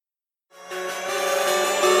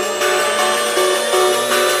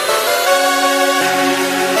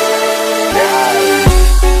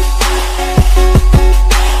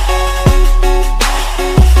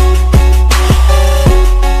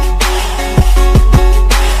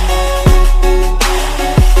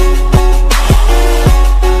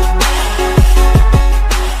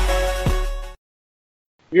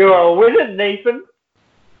You're a wizard, Nathan.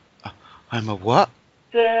 I'm a what?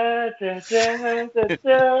 Hello.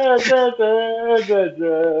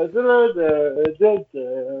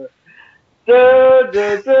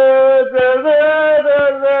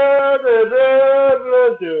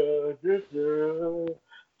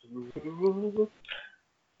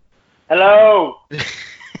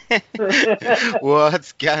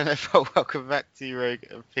 What's going on? Welcome back to Rogue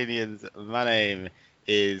Opinions. My name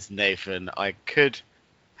is Nathan. I could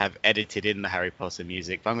have edited in the Harry Potter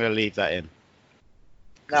music, but I'm going to leave that in.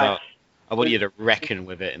 Nice. I want you to reckon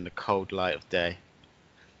with it in the cold light of day.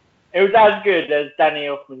 It was as good as Danny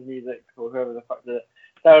Elfman's music, or whoever the fuck did it.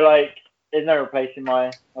 So, like, there's no replacing my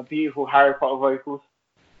beautiful Harry Potter vocals.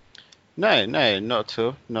 No, not at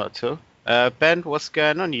all. Not at all. Ben, what's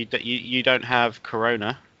going on? You don't have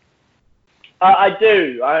corona? I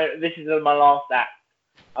do. This is my last act.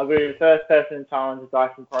 I'll be the first person in Thailand to die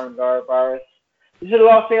from coronavirus. This is the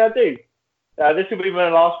last thing I do. This will be my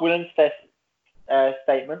last Williams test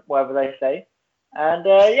statement, whatever they say. And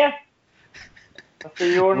yeah, I'll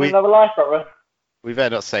see you all in another life, brother. We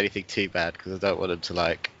better not say anything too bad because I don't want them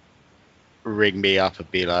to ring me up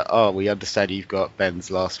and be like, "Oh, we understand you've got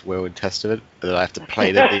Ben's last will and testament," and then I have to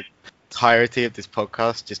play the entirety of this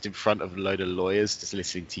podcast just in front of a load of lawyers just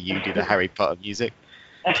listening to you do the Harry Potter music.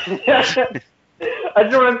 I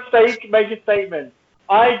just want to make a statement.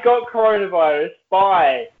 I got coronavirus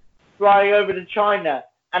by flying over to China,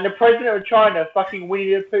 and the president of China, fucking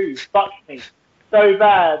Winnie the Pooh, fucked me so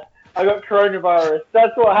bad. I got coronavirus.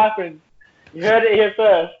 That's what happened. You heard it here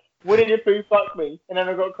first. Winnie the Pooh fucked me, and then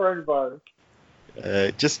I got coronavirus.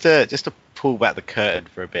 Just to pull back the curtain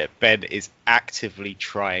for a bit, Ben is actively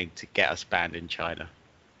trying to get us banned in China.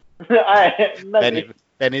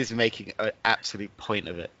 Ben is making an absolute point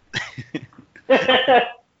of it.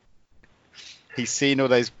 He's seen all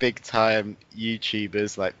those big time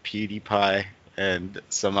YouTubers like PewDiePie and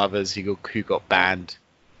some others who got banned,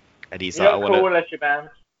 and he's I want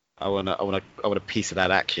a piece of that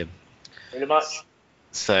action. Pretty much.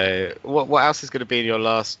 So what else is going to be in your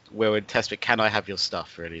last will and testament? Can I have your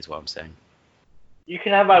stuff? Really, is what I'm saying. You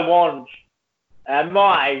can have my wand, and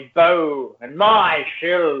my bow, and my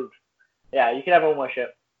shield. Yeah, you can have all my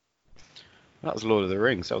shit. That was Lord of the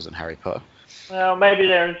Rings. That wasn't Harry Potter. Well, maybe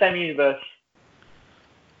they're in the same universe.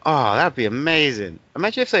 Oh, that'd be amazing.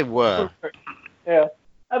 Imagine if they were. Yeah,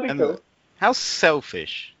 that'd be cool. How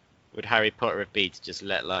selfish would Harry Potter have been to just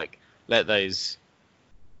let those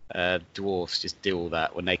dwarfs just do all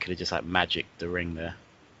that when they could have just magicked the ring there?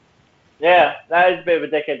 Yeah, that is a bit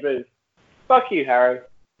of a dickhead move. Fuck you, Harry.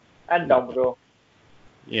 And Dumbledore.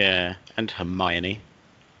 Yeah, and Hermione.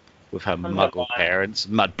 With her muggle parents.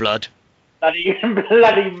 Mudblood. Bloody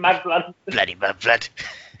mudblood. Bloody mudblood.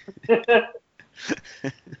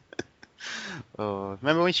 Oh,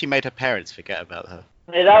 remember when she made her parents forget about her?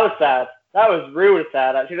 Yeah, that was sad. That was real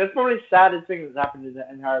sad, actually. That's probably the saddest thing that's happened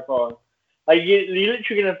in Harry Potter. Like, you're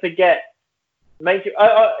literally going to forget.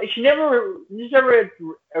 She never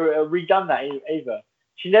redone that either.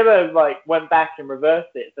 She never, went back and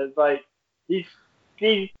reversed it. So it's like, these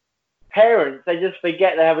parents, they just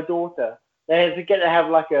forget they have a daughter. They forget they have,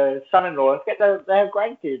 a son-in-law. They forget they have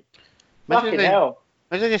grandkids. Fucking hell.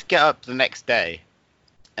 Imagine they just get up the next day,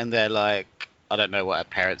 and they're like, I don't know what her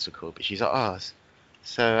parents are called, but she's like, oh,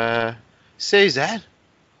 so, Suzanne,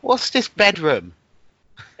 what's this bedroom?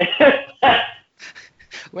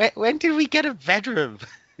 When did we get a bedroom?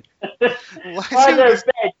 Why is there a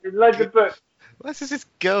bed with loads of books? What's this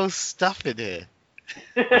girl's stuff in here?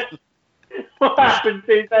 What happened,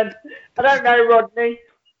 Suzanne? I don't know, Rodney.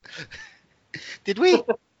 Did we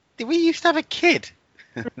used to have a kid?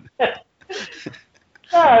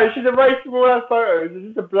 No, she's erased from all her photos. It's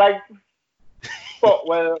just a blank spot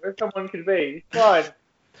where someone could be. It's fine.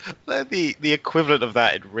 The equivalent of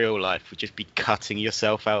that in real life would just be cutting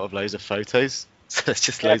yourself out of loads of photos. So there's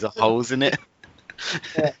just loads of holes in it.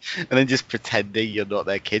 Yeah. And then just pretending you're not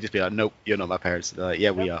their kid. Just be like, nope, you're not my parents. They're like,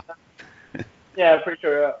 yeah, we are. Yeah, I'm pretty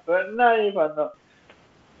sure we are. But no, you're fine not.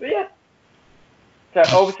 But yeah. So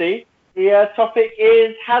obviously, the topic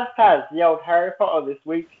is Hazpaz, the old Harry Potter this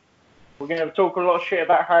week. We're going to talk a lot of shit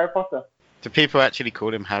about Harry Potter. Do people actually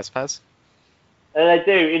call him Hazpaz? They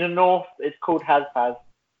do. In the north, it's called Hazpaz.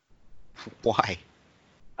 Why?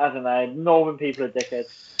 I don't know. Northern people are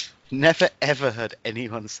dickheads. Never ever heard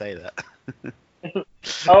anyone say that.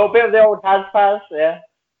 Oh, a bit of the old Hazpaz, yeah.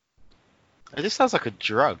 It just sounds like a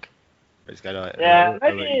drug. It's kind of yeah,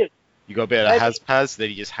 maybe it is. You got a bit of Hazpaz,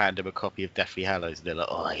 then you just hand them a copy of Deathly Hallows, and they're like,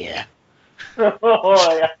 oh yeah.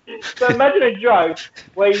 Oh, yeah. So imagine a drug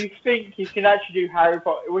where you think you can actually do Harry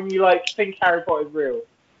Potter, when you think Harry Potter is real.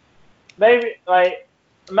 Maybe,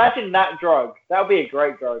 Imagine that drug. That would be a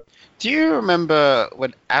great drug. Do you remember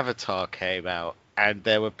when Avatar came out and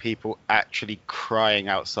there were people actually crying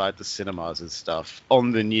outside the cinemas and stuff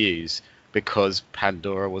on the news because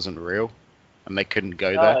Pandora wasn't real and they couldn't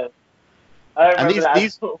go there? No, I don't And remember that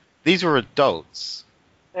at all. these were adults.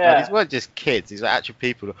 Like, Yeah. these weren't just kids. These were actual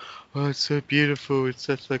people. Oh, it's so beautiful. It's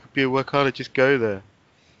such like a beautiful. Why can't I just go there?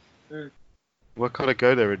 Mm. Why can't I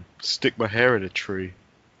go there and stick my hair in a tree?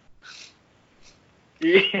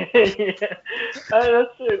 Yeah.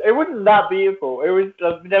 It wasn't that beautiful. It was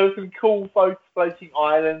there was some cool floating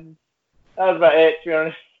islands. That was about it, to be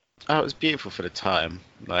honest. Oh, it was beautiful for the time,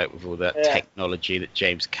 like with all that Yeah. technology that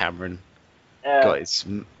James Cameron Yeah.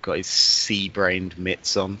 got his sea-brained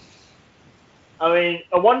mitts on. I mean,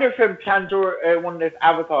 I wonder if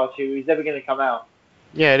Avatar 2 is ever going to come out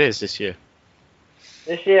Yeah, it is this year.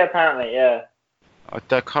 this year. Apparently, yeah. I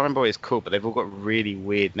can't remember what it's called, but they've all got really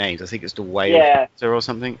weird names. I think it's the Way Yeah. of Water or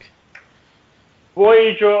something.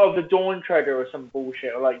 Voyager of the Dawn Treader or some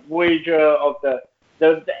bullshit, or like Voyager of the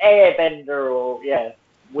Airbender, or yeah.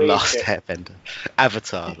 Weird Last shit. Airbender.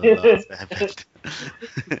 Avatar, the Last Airbender.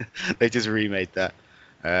 They just remade that.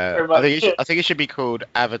 I think it should be called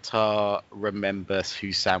Avatar Remembers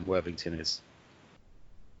Who Sam Worthington is.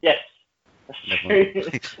 Yes. That's true.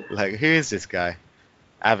 Like, who is this guy?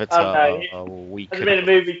 Avatar, we Hasn't been a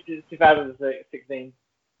movie since 2016.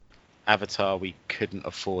 Avatar, we couldn't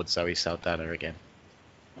afford Zoe Saldana again.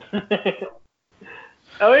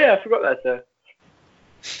 Oh yeah, I forgot that, sir.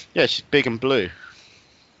 Yeah, she's big and blue.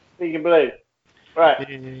 Big and blue. Right.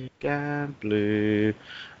 Big and blue.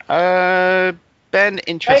 Ben,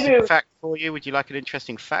 interesting fact for you. Would you like an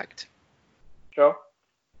interesting fact? Sure.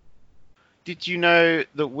 Did you know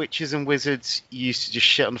that witches and wizards used to just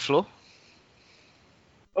shit on the floor?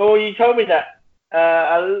 Oh, you told me that.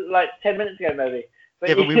 Like 10 minutes ago, maybe.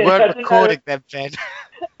 Yeah, but we weren't recording them, Ben.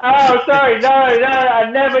 Oh, sorry. No, I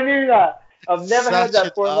never knew that. I've never heard that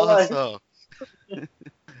before in my life.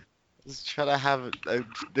 Just trying to have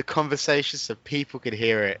the conversation so people could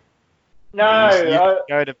hear it. No.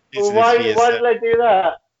 Why did they do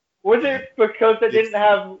that? Was it because they didn't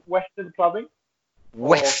have Western plumbing?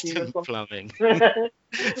 Western plumbing.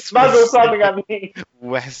 Muggle plumbing, I mean.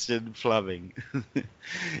 Western plumbing.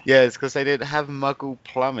 Yeah, it's because they didn't have Muggle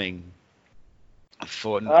plumbing.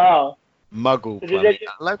 Muggle plumbing.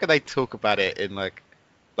 I like how they talk about it in like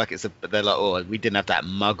it's they're like, oh, we didn't have that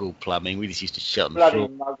Muggle plumbing. We just used to shit on the floor.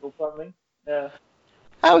 Muggle plumbing. Yeah.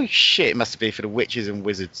 How shit it must be for the witches and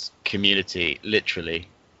wizards community, literally,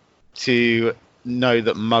 to know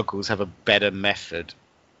that Muggles have a better method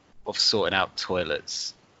of sorting out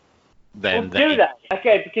toilets than they do that.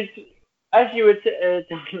 Okay, because as you were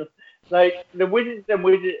like the witches and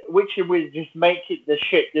wizards just make the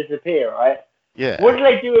shit disappear, right? Yeah. What do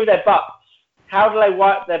they do with their butts? How do they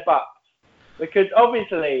wipe their butts? Because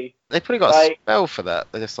obviously they probably got a spell for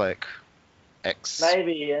that. They're just like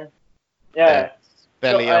maybe yeah.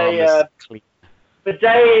 Belly armors clean.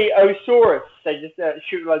 Bidet-osaurus. They just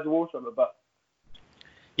shoot loads of water on the butt.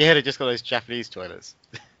 Yeah, they just got those Japanese toilets.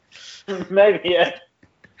 Maybe, yeah.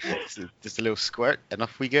 Just a little squirt, and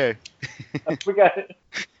off we go. Off we go.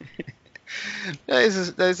 That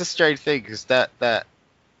is a strange thing, because that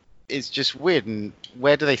is just weird. And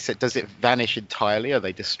where do they sit? Does it vanish entirely? Are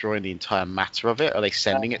they destroying the entire matter of it? Are they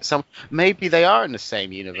sending it some? Maybe they are in the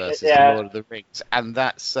same universe as the Lord of the Rings, and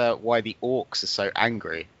that's why the orcs are so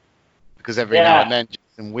angry. Because every now and then,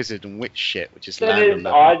 just some wizard and witch shit would just land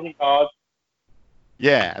on them.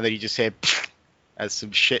 Yeah, and then you just hear as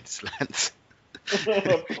some shit lands.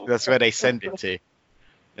 That's where they send it to.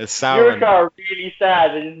 And Sauron are really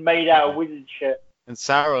sad. They just made out of wizard shit. And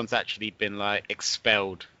Sauron's actually been like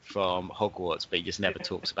expelled from Hogwarts, but he just never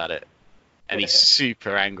talks about it, and he's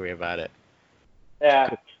super angry about it.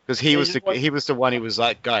 Yeah. Because he was the one who was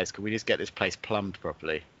like, guys, can we just get this place plumbed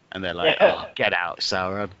properly? And they're like, oh, get out,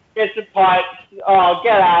 Sauron. Get the pipes. Oh,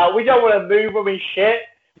 get out. We don't want to move them and shit.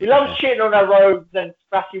 We love shitting on our roads and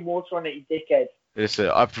splashing water on it, you dickhead.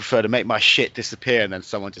 I prefer to make my shit disappear, and then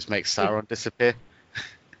someone just makes Sauron disappear.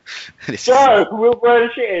 We'll where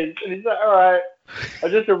the shit is. And he's like, alright, I'll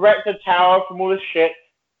just erect a tower from all the shit.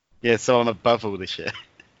 Yeah, so I'm above all the shit.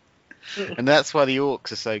 And that's why the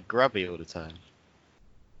orcs are so grubby all the time.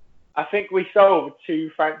 I think we solved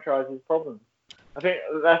 2 franchises' problems. I think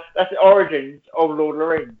that's the origins of Lord of the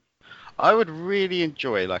Rings. I would really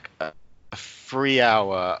enjoy like a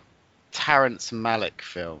 3-hour Terrence Malick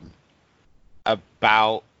film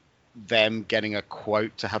about them getting a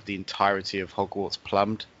quote to have the entirety of Hogwarts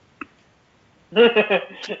plumbed.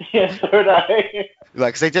 Yeah, so they.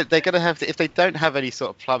 Like, 'cause they're gonna have to, if they don't have any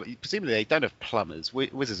sort of plumber. Presumably they don't have plumbers,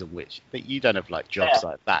 wizards and witch. But you don't have like jobs Yeah.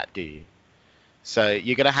 like that, do you? So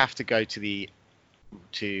you're gonna have to go to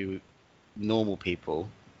normal people,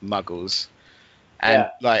 muggles, and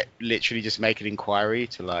Yeah. like literally just make an inquiry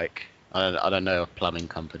to like I don't know, a plumbing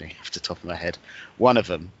company off the top of my head, one of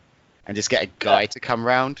them, and just get a guy to come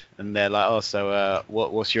round, and they're like, oh, so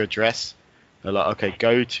what's your address? They're like, okay,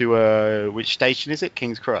 go to which station is it?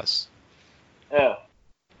 King's Cross. Yeah.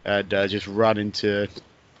 And just run into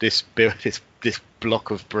this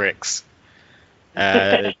block of bricks.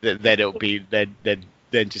 Then it'll be then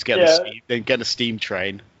just get a steam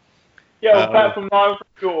train. Yeah, well, platform 9 for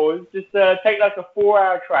yours. Just take like a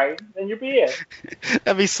 4-hour train, then you'll be here.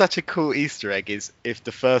 That'd be such a cool Easter egg. Is if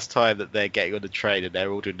the first time that they're getting on the train and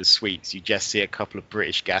they're ordering the sweets, you just see a couple of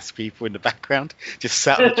British gas people in the background just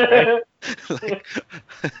sat on the train.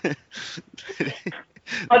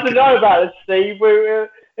 I don't know about this, Steve.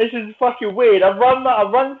 This is fucking weird. I've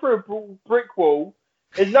run through a brick wall.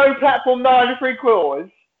 There's no platform 9 and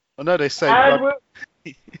 3/4. I know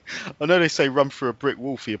they say run through a brick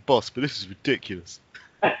wall for your boss, but this is ridiculous.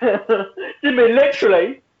 Didn't mean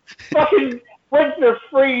literally. Fucking went to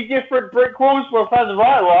 3 different brick walls before I found the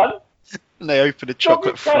right one. And they open a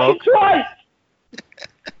chocolate frog. Twice.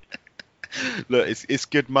 Look, it's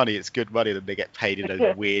good money. It's good money that they get paid in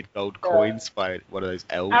those weird gold coins by one of those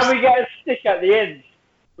elves. And we get a stick at the end.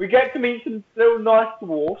 We get to meet some little nice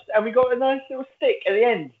dwarfs, and we got a nice little stick at the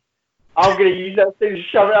end. I'm going to use that thing to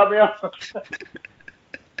shove it up my ass.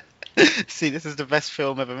 See, this is the best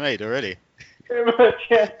film ever made already. Pretty much,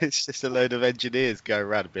 yeah. It's just a load of engineers going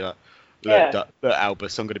around and be like, look,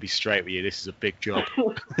 Albus, I'm going to be straight with you. This is a big job.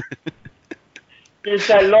 You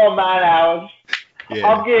say long man hours. Yeah.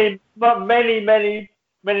 I'm getting many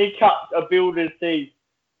cups of builder's tea.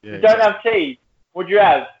 Yeah, You don't have tea. What do you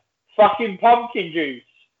have? Fucking pumpkin juice.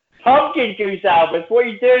 Pumpkin juice, Albus. What are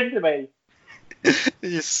you doing to me? They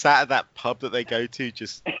just sat at that pub that they go to,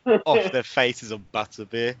 just off their faces on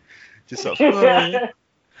butterbeer. Just sort of,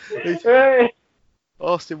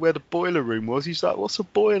 asked him where the boiler room was. He's like, what's a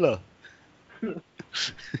boiler?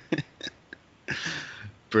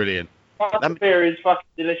 Brilliant. Butterbeer is fucking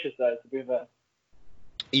delicious, though, to be fair.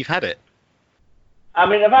 You've had it? I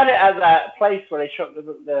mean, I've had it at that place where they shot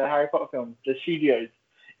the Harry Potter films, the studios.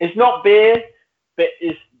 It's not beer, but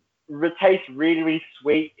it tastes really, really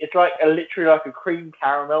sweet. It's like literally like a cream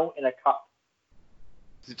caramel in a cup.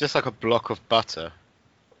 Is it just like a block of butter?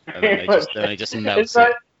 And then they just melt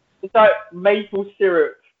it. It's like maple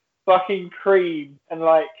syrup, fucking cream, and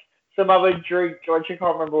like some other drink, which I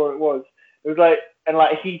can't remember what it was. It was like, and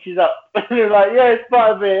like heated up. And it was like, yeah, it's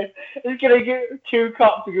butterbeer. It's going to get 2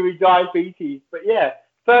 cups to give me diabetes. But yeah,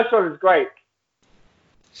 first one is great.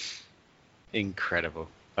 Incredible.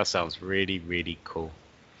 That sounds really, really cool.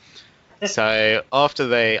 So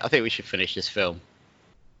after I think we should finish this film.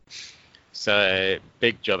 So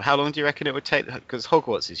big job. How long do you reckon it would take? Because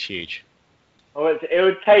Hogwarts is huge. Oh, it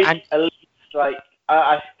would take at least like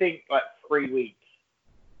I think like 3 weeks.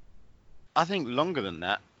 I think longer than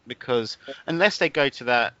that, because unless they go to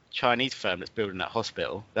that Chinese firm that's building that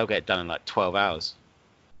hospital, they'll get it done in like 12 hours.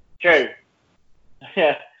 True.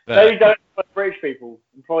 Yeah. But, Maybe don't employ British people.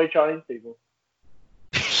 Employ Chinese people.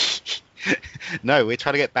 No, we're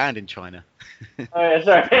trying to get banned in China. Oh, yeah,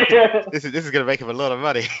 sorry. This is going to make him a lot of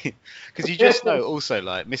money. Because you just know also,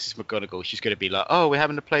 like, Mrs. McGonagall, she's going to be like, oh, we're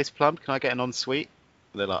having the place plumbed. Can I get an ensuite?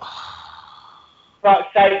 And they're like,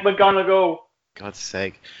 Fuck's sake, McGonagall. God's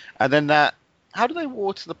sake. And then how do they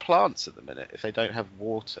water the plants at the minute if they don't have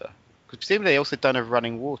water? Because presumably they also don't have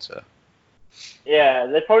running water. Yeah,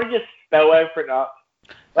 they probably just spell everything up.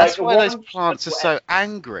 That's why those plants are so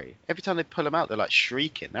angry. Every time they pull them out, they're like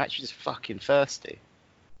shrieking. They're actually just fucking thirsty.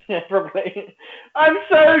 Yeah, probably. I'm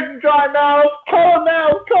so dry now. Call them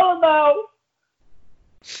out.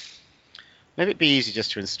 Maybe it'd be easy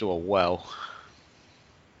just to install a well.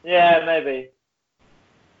 Yeah, maybe.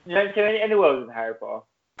 You don't see any wells in Harry Potter.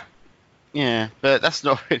 Yeah, but that's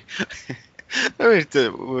not really... we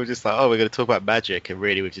were just like, oh, we're going to talk about magic, and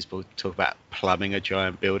really we're just talk about plumbing a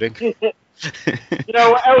giant building. You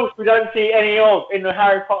know what else we don't see any of in the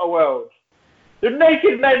Harry Potter world? The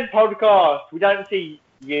Naked Men podcast. We don't see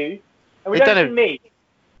you, and we don't see me.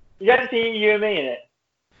 We don't see you and me in it.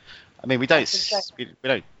 I mean, we don't.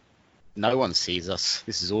 No one sees us.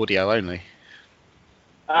 This is audio only.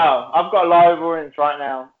 Oh, I've got a live audience right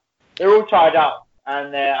now. They're all tied up,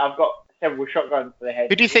 and I've got several shotguns for their heads.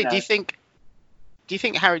 Who do you think? Do you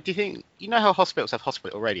think Harry? Do you think you know how hospitals have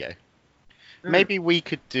hospital radio? Mm. Maybe we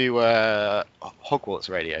could do Hogwarts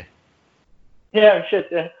radio. Yeah, shit.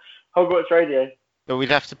 Yeah. Hogwarts Radio. But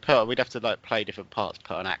we'd have to like play different parts,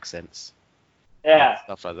 put on accents, Yeah.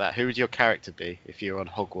 stuff like that. Who would your character be if you were on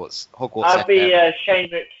Hogwarts I'd be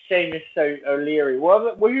FM? Seamus O'Leary.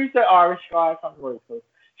 Who's the Irish guy? I can't remember what it's called.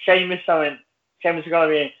 Seamus something. Seamus is gonna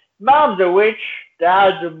be. Mom's a witch,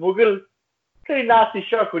 Dad's a muggle. Pretty nasty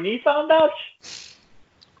shock when you found out.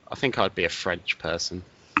 I think I'd be a French person.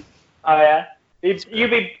 Oh yeah. You'd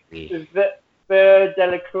be Ver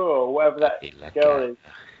Delacour, whatever that girl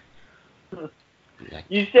is.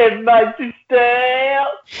 You said my sister.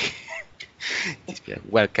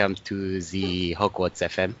 Welcome to the Hogwarts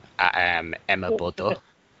FM. I am Emma Bordeaux.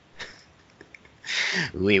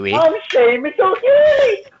 Oui. I'm Seamus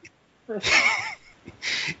O'Leary.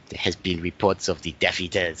 There has been reports of the Death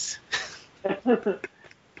Eaters.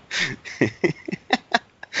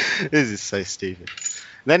 This is so stupid.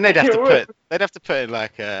 Then they'd have to put in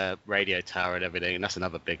like a radio tower and everything, and that's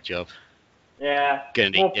another big job. Yeah.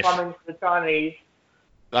 More plumbing for the Chinese.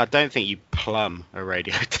 I don't think you plumb a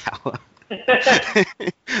radio tower. I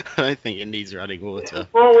don't think it needs running water.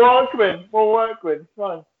 More workmen.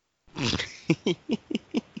 Fine.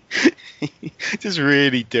 Just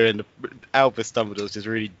really Albus Dumbledore's just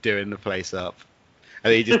really doing the place up.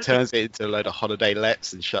 And he just turns it into a load of holiday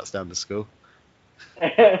lets and shuts down the school.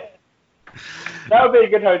 That would be a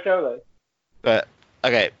good hotel though. But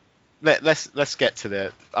okay, let's get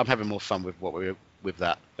to I'm having more fun with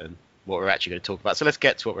that than what we're actually going to talk about. So let's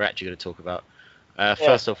get to what we're actually going to talk about.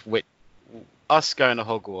 First off, with us going to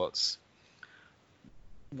Hogwarts,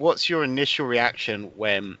 what's your initial reaction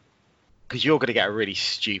because you're going to get a really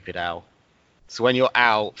stupid owl. So when your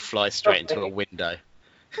owl flies straight into a window,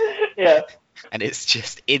 yeah, and it's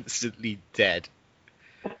just instantly dead,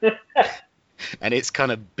 and it's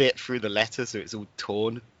kind of bit through the letter, so it's all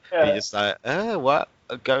torn. Yeah. And you're just like, what?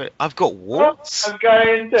 I've got warts. I'm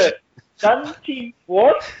going to Dundee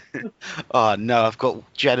what? Oh no, I've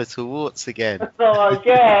got genital warts again. Oh,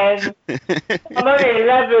 again. I'm only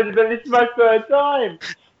 11, but this is my third time.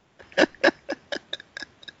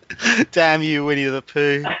 Damn you, Winnie the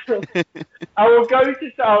Pooh. I will go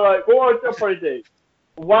to what I'll probably do.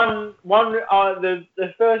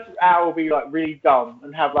 The first owl will be like really dumb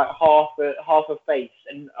and have like half a face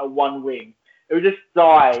and one wing. It would just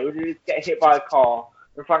die. It would just get hit by a car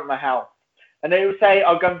in front of my house. And then it would say,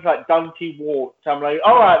 I'll go to like Dundee Wart. So I'm like,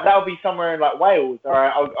 alright, that'll be somewhere in like Wales.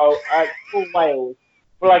 Alright, I'll call Wales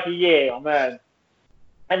for like a year, man.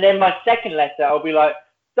 And then my second letter, I'll be like,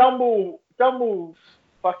 Dumble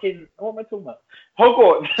fucking, what am I talking about?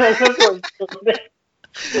 Hogwarts.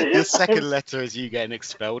 Your second letter is you getting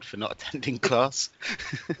expelled for not attending class.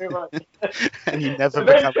 And you never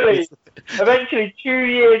Eventually, 2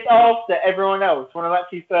 years after everyone else, when I'm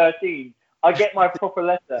actually 13, I get my proper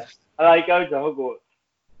letter and I go to Hogwarts.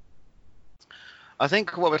 I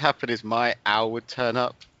think what would happen is my owl would turn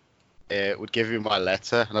up, it would give you my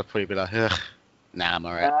letter, and I'd probably be like, ugh, nah, I'm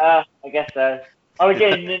alright. I guess so. I'll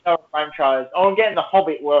get in the franchise. I'll get in the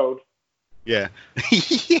Hobbit world. Yeah.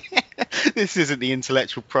 Yeah. This isn't the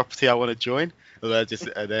intellectual property I want to join.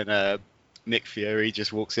 And then Nick Fury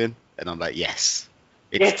just walks in, and I'm like, yes,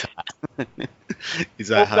 it's time.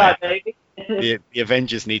 He's like, hi. The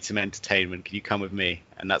Avengers need some entertainment. Can you come with me?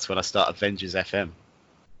 And that's when I start Avengers FM.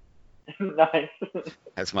 Nice.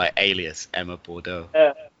 That's my alias, Emma Bordeaux.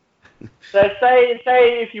 So say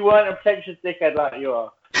if you weren't a pretentious dickhead like you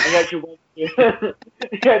are, and you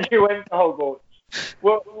actually went to Hogwarts,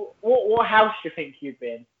 what house do you think you'd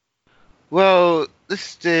be in? Well,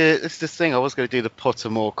 this is the thing. I was going to do the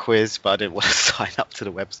Pottermore quiz, but I didn't want to sign up to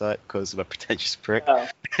the website because I'm a pretentious prick. Oh.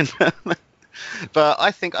 But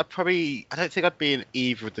I think I don't think I'd be in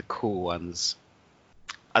either of the cool ones.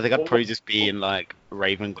 I think I'd probably just be in like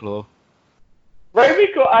Ravenclaw.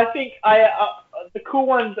 Ravenclaw, I think the cool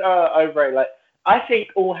ones are overrated. Like, I think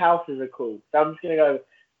all houses are cool. So I'm just going to go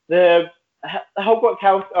the Hogwarts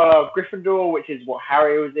house, Gryffindor, which is what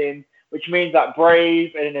Harry was in, which means like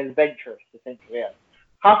brave and adventurous, essentially. Yeah.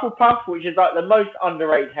 Hufflepuff, which is like the most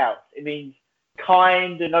underrated house. It means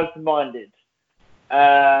kind and open-minded.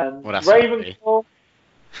 Ravenclaw,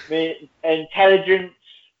 intelligence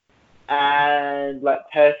and like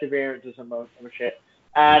perseverance or some shit.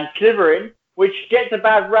 And Slytherin, which gets a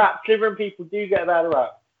bad rap. Slytherin people do get a bad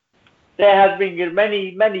rap. There has been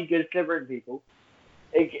many good Slytherin people.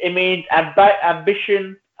 It means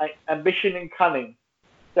ambition and cunning.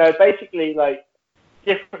 So basically, like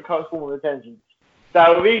different kinds of form of intelligence.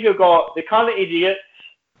 So we've either got the kind of idiots,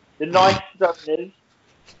 the nice stoners,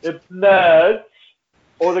 the nerds,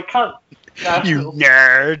 or the cunts. You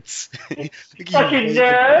nerds! Fucking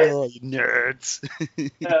nerds! Oh, you nerds!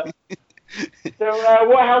 Yeah. So,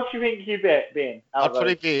 what house do you think you'd be in?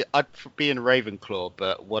 I'd be in Ravenclaw,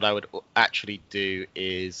 but what I would actually do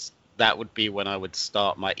is that would be when I would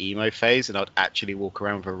start my emo phase, and I'd actually walk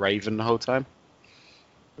around with a raven the whole time.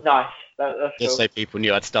 Nice. That's Just cool. so people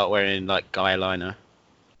knew, I'd start wearing like guy liner.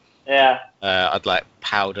 Yeah. I'd like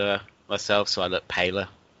powder myself so I look paler,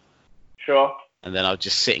 Sure. and then I'd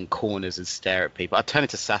just sit in corners and stare at people. I'd turn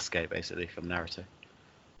into Sasuke basically from Naruto,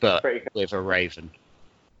 but Pretty cool. with a raven.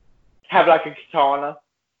 Have like a katana.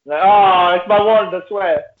 Like, oh, it's my wand, I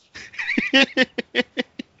swear.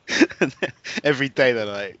 And then every day they're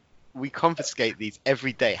like, we confiscate these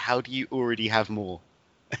every day. How do you already have more?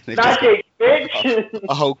 And they've just Magic, bitch.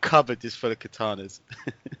 a whole cupboard just full of katanas.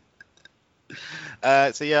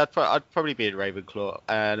 So yeah, I'd probably be in Ravenclaw,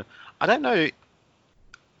 and I don't know,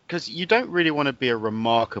 because you don't really want to be a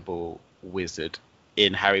remarkable wizard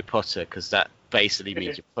in Harry Potter, because that basically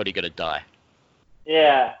means you're probably gonna die.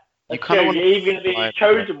 Yeah. You That's kinda true. wanna You're either going to be fly the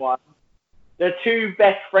chosen one. The two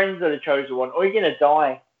best friends are the chosen one, or you're going to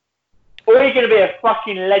die. Or you're going to be a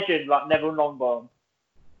fucking legend like Neville Longbottom.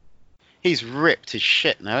 He's ripped his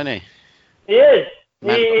shit now, isn't he? He is.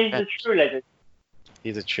 Man He got is a bench. true legend.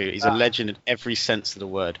 He's a legend in every sense of the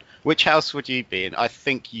word. Which house would you be in? I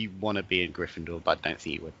think you want to be in Gryffindor, but I don't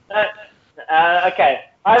think you would. Okay.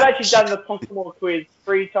 I've actually done the Pottermore quiz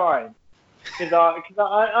 3 times. Because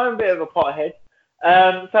I'm a bit of a Potterhead.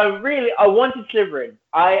 So really, I wanted Slytherin.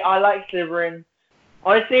 I like Slytherin.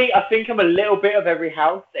 Honestly, I think I'm a little bit of every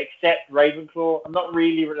house except Ravenclaw. I'm not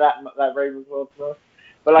really that Ravenclaw stuff.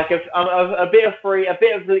 But like, I'm a bit of free, a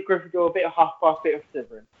bit of Gryffindor, a bit of Hufflepuff, a bit of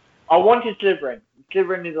Slytherin. I wanted Slytherin.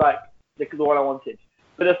 Slytherin is like the one I wanted.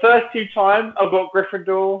 But the first 2 times, I got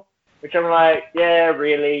Gryffindor, which I'm like, yeah,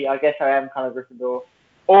 really, I guess I am kind of Gryffindor.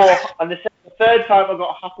 Or on the third time, I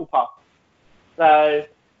got Hufflepuff. So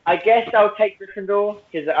I guess I'll take Gryffindor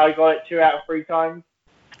because I got it 2 out of 3 times.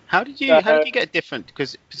 How did you get different?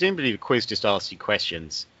 Because presumably the quiz just asks you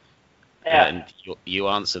questions, and you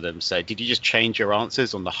answer them. So did you just change your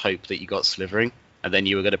answers on the hope that you got Slytherin, and then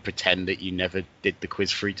you were going to pretend that you never did the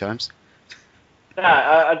quiz 3 times?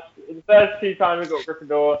 No, the first 2 times I got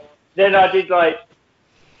Gryffindor. Then I did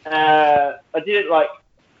it like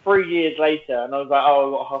 3 years later, and I was like, oh,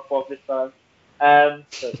 I got Hufflepuff this time.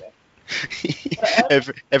 So yeah.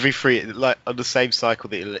 every 3, like on the same cycle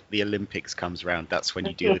that the Olympics comes around, that's when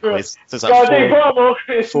you do the quiz. So it's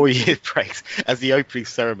like 4 year breaks. As the opening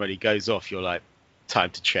ceremony goes off, you're like, time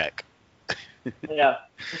to check. Yeah.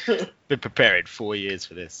 Been preparing 4 years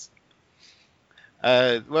for this.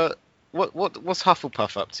 Well, what's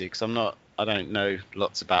Hufflepuff up to? Because I don't know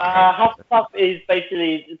lots about. Hufflepuff is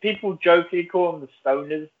basically, people jokingly call them the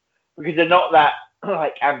stoners because they're not that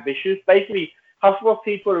like ambitious. Basically, Hufflepuff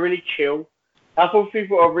people are really chill. Hufflepuff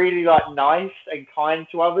people are really like nice and kind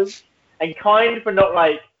to others, and kind but not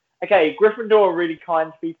like, okay, Gryffindor are really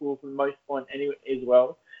kind to people for the most part anyway as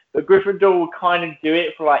well. But Gryffindor will kind of do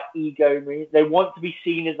it for like ego reasons. They want to be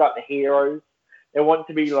seen as like the heroes. They want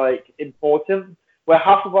to be like important. Where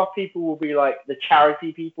Hufflepuff people will be like the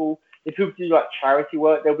charity people. The people who do like charity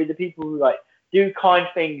work. They'll be the people who like do kind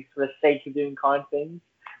things for the sake of doing kind things.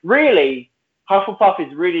 Really, Hufflepuff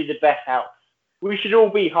is really the best house. We should all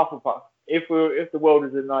be Hufflepuff if the world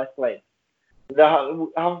is a nice place. The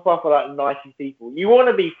Hufflepuff are like the nicest people. You want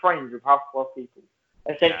to be friends with Hufflepuff people,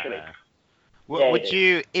 essentially.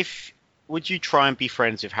 Would you try and be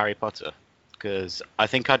friends with Harry Potter? Because I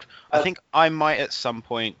think I might at some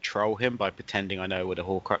point troll him by pretending I know where the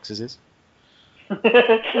Horcruxes is.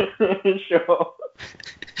 Sure.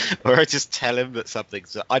 Or I just tell him that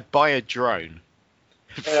something's. I'd buy a drone,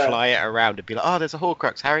 fly it around, and be like, "Oh, there's a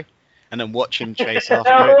Horcrux, Harry," and then watch him chase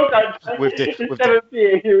after it with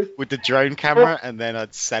the drone camera, and then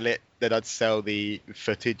I'd sell it. Then I'd sell the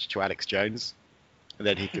footage to Alex Jones, and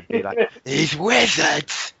then he could be like, "These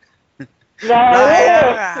wizards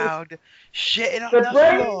flying around, shitting on the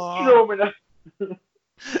floor."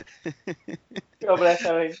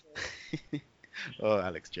 Oh,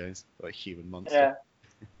 Alex Jones, what a human monster.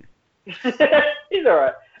 Yeah. He's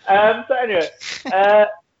alright. So anyway,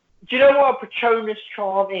 do you know what a Patronus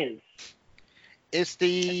charm is? It's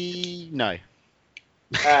the... No.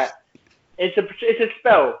 It's a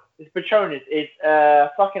spell. It's Patronus. It's, I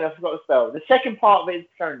forgot the spell. The second part of it is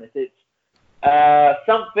Patronus. It's,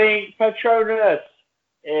 something Patronus.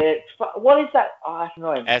 It's, what is that? Oh, that's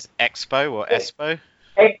annoying. Expo or Espo?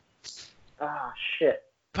 Shit.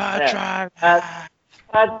 Patronus.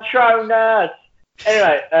 Patronus.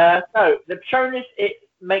 Anyway, so the Patronus, it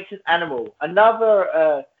makes an animal.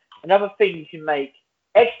 Another thing you can make.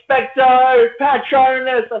 Expecto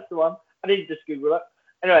Patronus. That's the one. I didn't just Google it.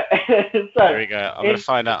 Anyway, so There we go. I'm gonna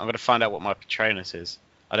find out what my Patronus is.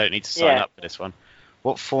 I don't need to sign up for this one.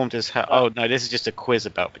 What form does oh no, this is just a quiz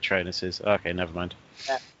about Patronuses. Okay, never mind.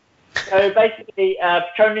 So basically,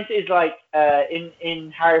 Patronus is like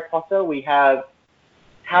in Harry Potter. We have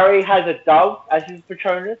Harry has a dove as his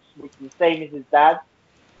Patronus, which is the same as his dad.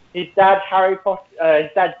 His dad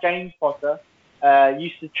James Potter,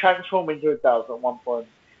 used to transform into a dove at one point,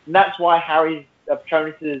 and that's why Harry's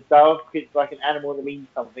Patronus is a dove, because it's like an animal that means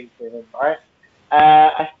something to him, right?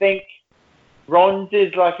 I think Ron's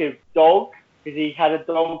is like a dog, because he had a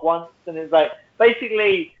dog once, and it's like,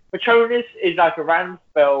 basically, Patronus is like a random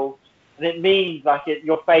spell, and it means like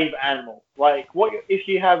your favorite animal. Like, if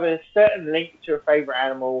you have a certain link to a favorite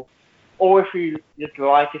animal, or if you just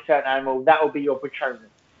like a certain animal, that will be your Patronus.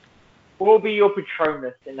 What will be your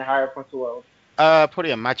Patronus in the Harry Potter world?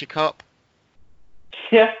 Probably a Magikarp.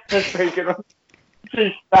 Yeah, that's a very good one.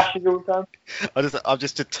 Just smashing all the time. I'm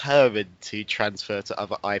just determined to transfer to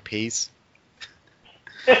other IPs.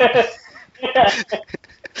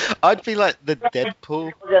 I'd be like the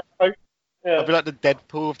Deadpool. I'd be like the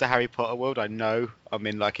Deadpool of the Harry Potter world. I know I'm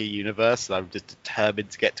in like a universe, and I'm just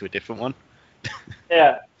determined to get to a different one.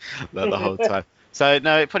 Yeah. The whole time. So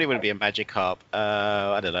no, it probably wouldn't be a Magikarp.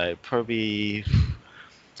 I don't know. Probably.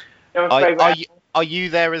 Are you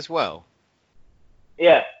there as well?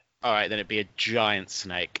 Yeah. All right, then it'd be a giant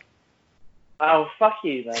snake. Oh, fuck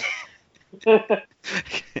you, man.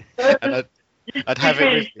 And I'd have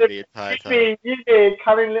it with me the entire time. You'd be a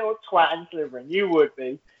cunning little twat in Slytherin. You would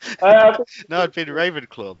be. No, I'd be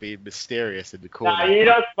Ravenclaw, being mysterious in the corner. Nah, you're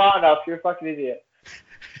not smart enough. You're a fucking idiot.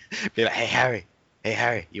 Be like, hey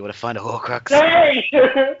Harry, you want to find a Horcrux? Hey!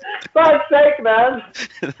 For God's sake, man!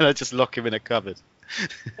 And then I just lock him in a cupboard.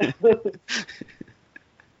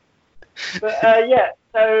 But yeah,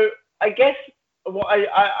 so I guess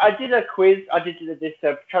I did a quiz. I did this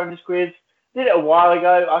Patronus quiz. Did it a while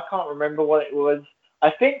ago. I can't remember what it was.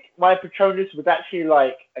 I think my Patronus was actually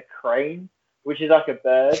like a crane, which is like a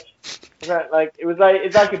bird. It's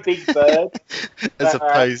like a big bird.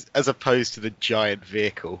 As opposed to the giant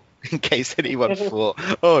vehicle. In case anyone thought,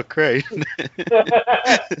 oh, a crane.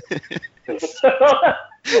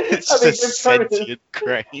 It's just a sentient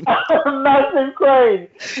crane. A massive crane.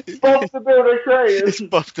 Bob to build a crane. It's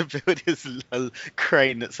Bob to build his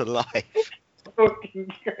crane that's alive.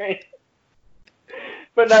 Fucking crane.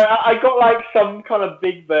 But no, I got like some kind of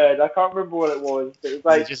big bird. I can't remember what it was. But it was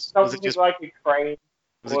like something like a crane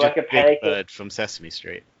or like a pelican. Big Bird from Sesame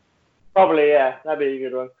Street? Probably, yeah. That'd be a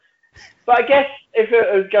good one. But I guess if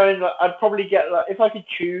it was going, I'd probably get like, if I could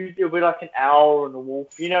choose, it would be like an owl and a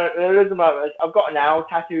wolf. You know, I've got an owl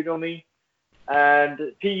tattooed on me,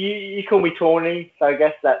 and you call me Tawny, so I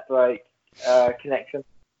guess that's like connection.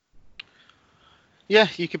 Yeah,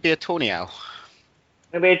 you could be a tawny owl.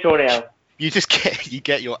 I'd be a Tawny owl. You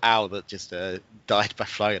get your owl that just died by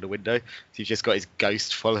flying out the window. So you've just got his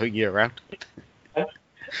ghost following you around.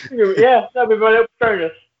 Yeah, that'd be my little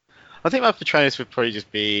Patronus. I think my Patronus would probably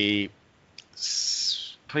just be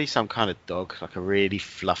probably some kind of dog, like a really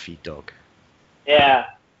fluffy dog. Yeah,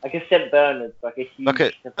 like a St. Bernard, like a huge...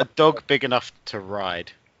 Like a dog big enough to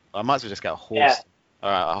ride. I might as well just get a horse. Yeah.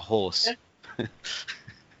 Alright, a horse. Yeah.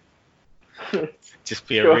 Just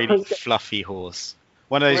be a really fluffy horse.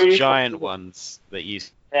 One of those really giant ones that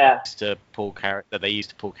used to pull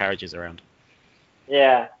carriages around.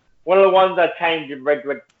 Yeah. One of the ones I tamed in Red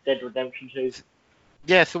Dead Redemption 2.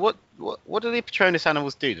 Yeah, so what do the Patronus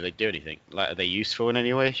animals do? Do they do anything? Like, are they useful in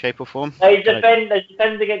any way, shape, or form? They defend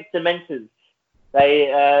against Dementors.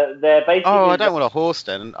 They're basically... Oh, I don't want a horse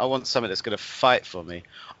then. I want something that's going to fight for me.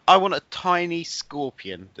 I want a tiny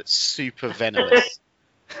scorpion that's super venomous.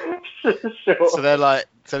 Sure. So they're like...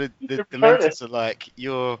 So the Dementors are like,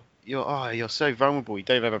 you're so vulnerable, you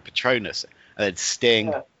don't even have a Patronus. And then sting.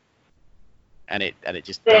 Yeah. And it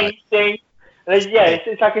just dies. Sting. And then,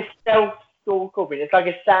 it's like a stealth scorpion. It's like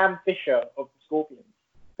a Sam Fisher of the scorpions.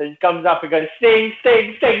 So it just comes up and goes, sting,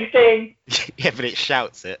 sting, sting, sting. Yeah, but it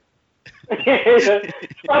shouts it.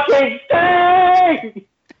 Fucking sting!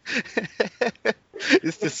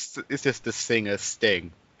 It's just the singer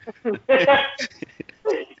Sting.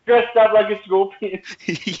 Dressed up like a scorpion.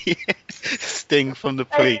 Yeah. Sting from the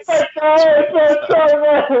police.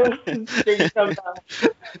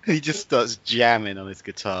 He just starts jamming on his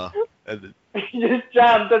guitar. He just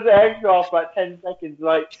jams, does the head off for like 10 seconds,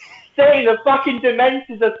 like, Sting, the fucking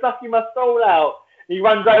Dementors are sucking my soul out. He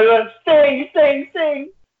runs over, Sting, Sting, Sting.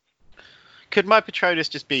 Could my Patronus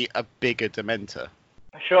just be a bigger Dementor?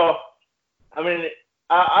 Sure. I mean,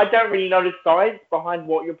 I don't really know the science behind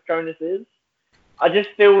what your Patronus is. I just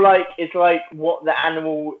feel like it's like what the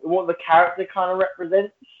character kind of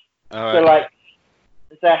represents. All So right.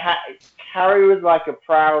 Harry was like a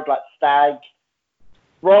proud like stag.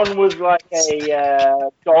 Ron was like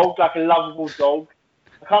a dog, like a lovable dog.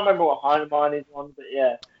 I can't remember what Hermione's one, but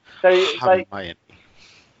yeah. So it's like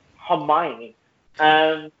Hermione.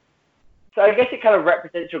 So I guess it kind of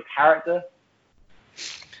represents your character.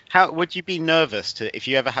 How would you be nervous if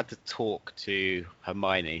you ever had to talk to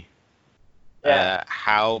Hermione? Yeah.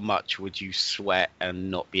 How much would you sweat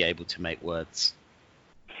and not be able to make words?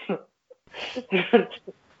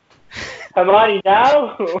 Hermione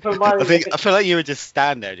now? Or Hermione I feel like you would just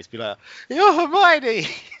stand there and just be like, "You're Hermione."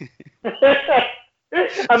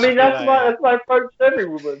 I mean, that's my approach to every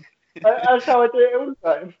woman. That's how I do it all the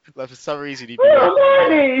time. Like for some reason you'd be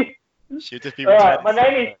Hermione! She'd just be Alright, my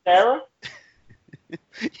name is Sarah.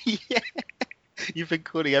 Yeah. You've been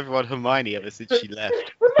calling everyone Hermione ever since she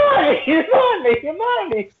left.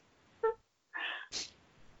 Hermione!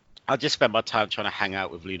 I just spent my time trying to hang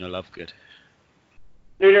out with Luna Lovegood.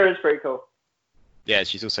 Luna is pretty cool. Yeah,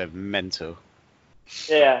 she's also mental.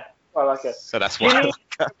 Yeah, I like her. So that's why I like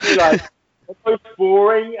her. Like, the most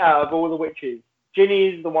boring out of all the witches.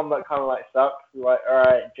 Ginny's the one that kind of like sucks. You're like,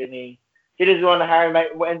 alright, Ginny's the one that Harry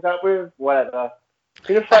ends up with. Whatever.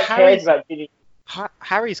 Who the fuck cares about Ginny?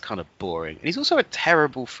 Harry's kind of boring, and he's also a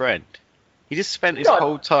terrible friend. He just spent his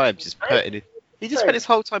whole time putting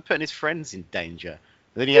his friends in danger.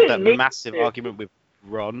 And then he had that massive argument with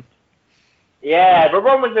Ron. Yeah, but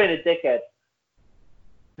Ron was being a dickhead.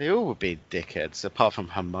 They all were being dickheads, apart from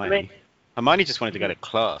Hermione. Hermione just wanted to go to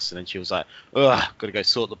class, and then she was like, ugh, gotta go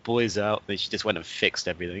sort the boys out. Then she just went and fixed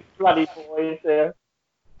everything. Bloody boys, yeah.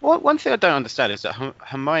 One thing I don't understand is that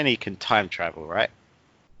Hermione can time travel, right?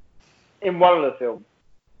 In one of the films.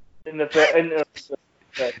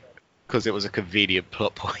 Because it was a convenient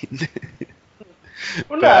plot point.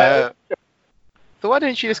 Well, So why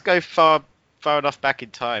didn't you just go far enough back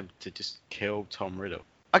in time to just kill Tom Riddle?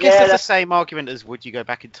 I guess that's the same argument as would you go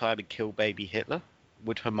back in time and kill baby Hitler?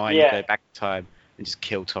 Would Hermione go back in time and just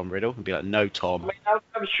kill Tom Riddle and be like, no, Tom? I mean,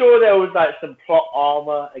 I'm sure there was like some plot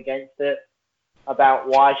armor against it about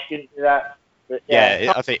why she didn't do that. But,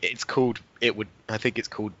 I think it's called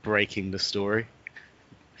breaking the story.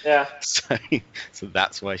 Yeah. So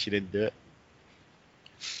that's why she didn't do it.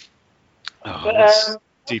 Oh, But,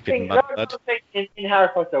 stupid another thing in Harry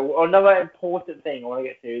Potter, or another important thing I want to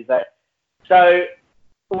get to is that, so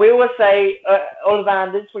we always say,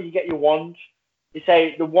 Ollivanders, when you get your wand, you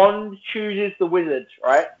say the wand chooses the wizard,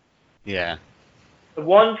 right? Yeah. The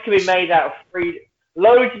wands can be made out of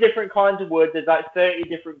loads of different kinds of wood. There's like 30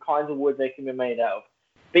 different kinds of wood they can be made out of.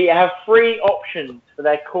 But you have 3 options for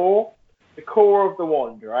their core, the core of the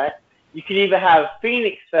wand, right? You can either have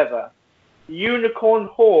phoenix feather, unicorn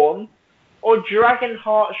horn, or dragon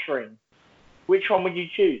heartstring. Which one would you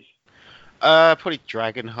choose? Probably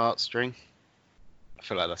dragon heartstring. I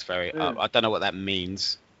feel like that's very. I don't know what that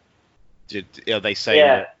means. They say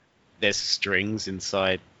that there's strings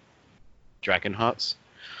inside dragon hearts.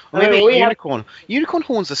 Or maybe unicorn. Unicorn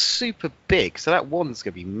horns are super big, so that wand's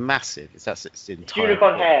gonna be massive. It's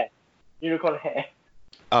entire. Unicorn hair.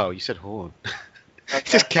 Oh, you said horn. Okay.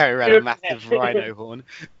 Just carry around a massive rhino horn.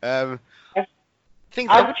 I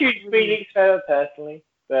would choose Phoenix feather personally,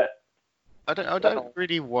 but I don't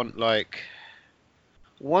really want like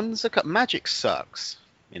magic sucks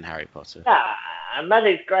in Harry Potter. Nah,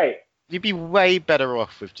 magic's great. You'd be way better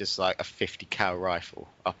off with just like a 50 cal rifle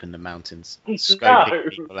up in the mountains, scoping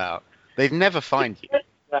people out. They'd never find you.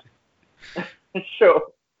 Sure,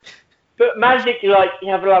 but magic, you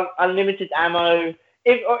have like unlimited ammo.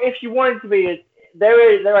 If you wanted to be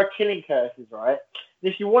there are killing curses, right?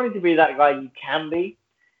 If you wanted to be that guy, you can be.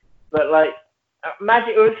 But like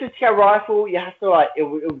magic, with a 50 cal rifle, you have to like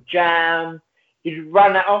it'll jam. You'd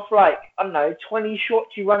run out of like, I don't know, 20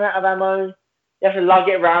 shots, you run out of ammo. You have to lug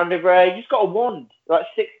it around everywhere. You just got a wand. Like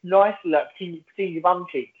 6 nicely like, between your bum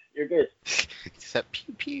cheeks. You're good. It's like,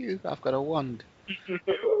 pew pew, I've got a wand.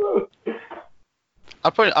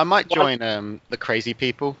 I might join the crazy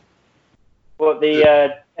people. What,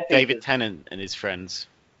 the David Tennant and his friends.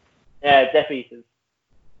 Yeah, Death Eaters.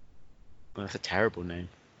 Well, that's a terrible name.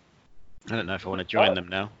 I don't know if I want to join them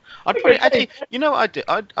now. I'd probably, actually, you know what I'd do?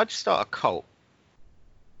 I'd start a cult.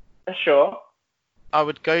 Sure. I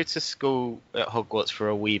would go to school at Hogwarts for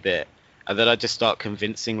a wee bit, and then I'd just start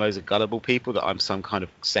convincing loads of gullible people that I'm some kind of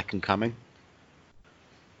second coming.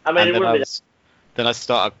 I mean, then I'd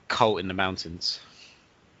start a cult in the mountains.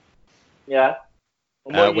 Yeah.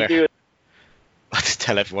 And what would you do? I'd just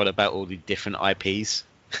tell everyone about all the different IPs.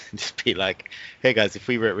 Just be like, hey guys, if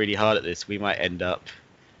we work really hard at this, we might end up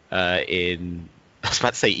in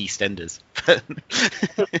about to say EastEnders, but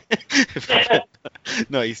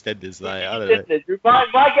not EastEnders. Like, I don't know. We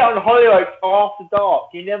might get on Hollyoaks after dark.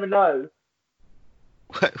 You never know.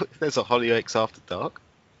 There's a Hollyoaks After Dark.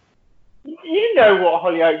 You know what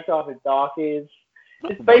Hollyoaks After Dark is.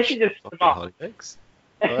 It's basically just Hollyoaks.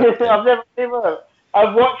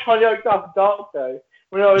 I've watched Hollyoaks After Dark though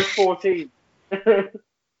when I was 14.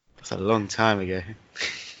 That's a long time ago.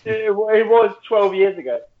 It was 12 years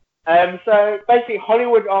ago. So basically,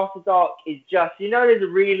 Hollywood After Dark is just, there's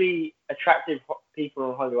really attractive people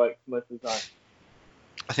on Hollyoaks most of the time.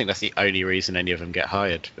 I think that's the only reason any of them get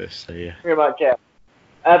hired. But, so yeah. Pretty much, yeah.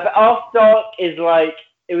 But After Dark is like,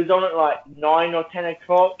 it was on at like 9 or 10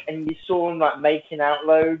 o'clock, and you saw them like making out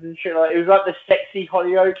loads and shit. Like, it was like the sexy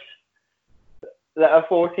Hollyoaks that are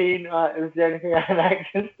 14. It was the only thing I had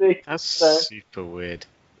access to. That's super weird.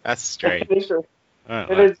 That's strange. It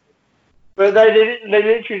is. But they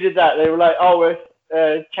literally did that. They were like, oh, we're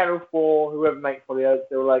Channel 4, whoever makes Hollyoaks,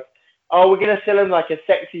 they were like, oh, we're going to sell them like a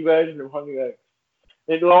sexy version of Hollyoaks.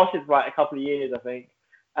 It lasted for like a couple of years, I think.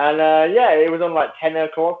 And yeah, it was on like 10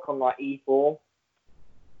 o'clock on like E4.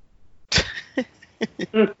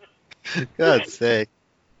 God's sake.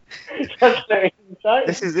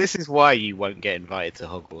 That's This is why you won't get invited to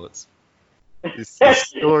Hogwarts. It's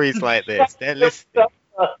stories like this. They're listening.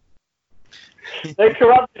 They're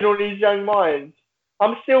corrupting all these young minds.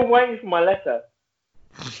 I'm still waiting for my letter.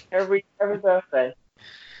 Every birthday.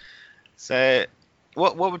 So,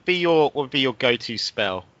 what would be your go-to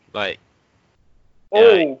spell? Like,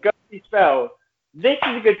 go-to spell. This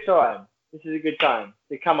is a good time. This is a good time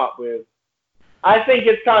to come up with. I think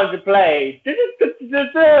it's time to play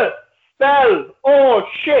spell or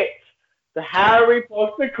shit. The Harry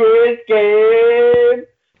Potter quiz game.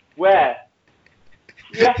 Where?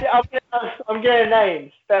 You have to, I'm going to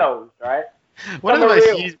name spells, right? One of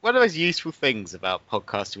the most useful things about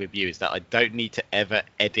podcasting with you is that I don't need to ever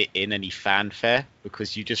edit in any fanfare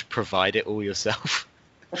because you just provide it all yourself.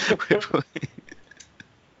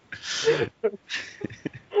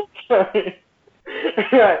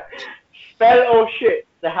 Right. Spell or shit,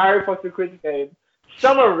 the Harry Potter quiz game.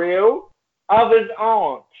 Some are real, others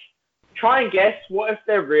aren't. Try and guess what if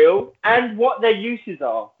they're real and what their uses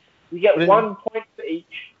are. You get 1 point for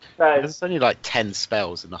each. So there's only like 10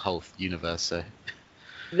 spells in the whole universe, so.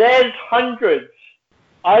 There's hundreds.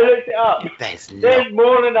 I looked it up. There's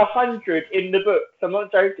more than 100 in the book. So I'm not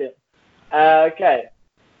joking. Okay.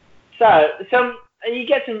 So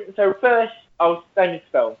first I'll name the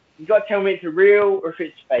spell. You got to tell me if it's real or if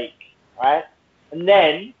it's fake, right? And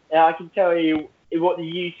then I can tell you what the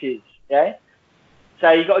use is. Okay.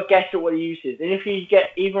 So you got to guess at what the use is, and if you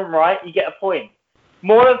get even right, you get a point.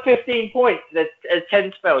 More than 15 points. There's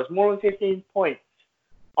 10 spells. More than 15 points.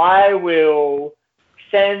 I will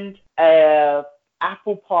send an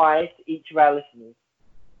apple pie to each of our listeners.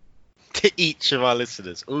 To each of our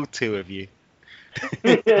listeners, all 2 of you.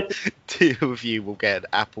 2 of you will get an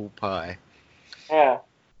apple pie. Yeah.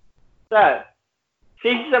 So,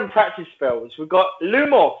 these are some practice spells. We've got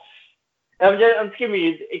Lumos. I'm just giving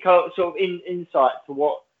you a sort of insight to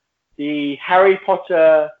what the Harry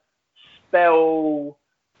Potter spell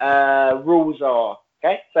rules are.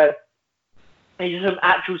 Okay, so these are some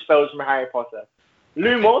actual spells from Harry Potter.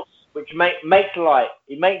 Lumos, which makes light.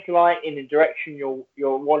 It makes light in the direction your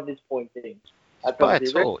wand is pointing. By a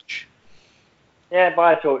torch. Yeah,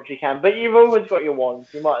 by a torch you can, but you've always got your wand.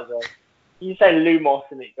 You might as well. You say Lumos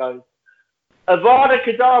and it goes. Avada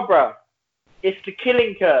Kedavra. It's the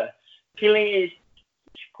killing curse. Killing is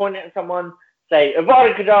pointing at someone, say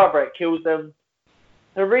Avada Kedavra, it kills them.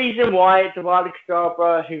 The reason why it's Avada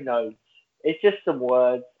Kedavra, who knows? It's just some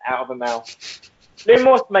words out of a mouth.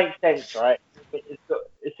 Lumos makes sense, right?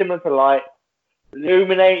 It's similar to light.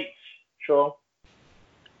 Illuminates, sure.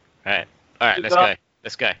 Alright,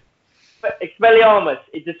 let's go. Expelliarmus,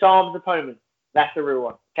 it disarms opponents. That's the real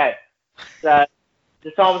one. Okay. So,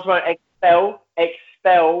 disarms opponent,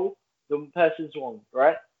 expel the person's wand,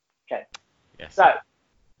 right? Okay. Yes. So,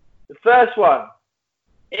 the first one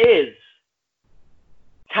is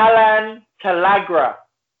Talan Talagra.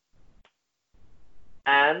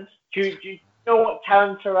 And do you know what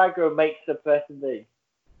Talan Talagra makes a person do?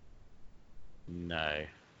 No,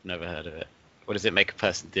 never heard of it. What does it make a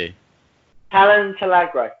person do? Talan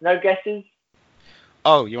Talagra. No guesses?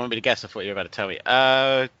 Oh, you want me to guess? I thought you were about to tell me.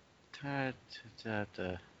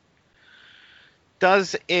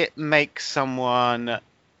 Does it make someone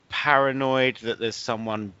paranoid that there's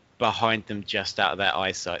someone behind them just out of their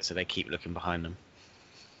eyesight, so they keep looking behind them?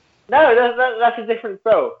 No, that's a different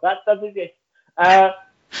spell. That doesn't exist.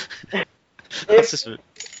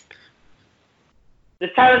 The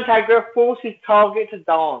Talantagra forces target to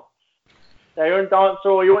dance. So you're on dance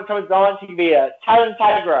or you want someone to dance, you can be a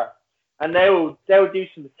Talantagra. And they'll do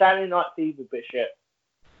some Saturday Night Fever bit shit.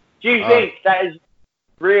 Do you think that is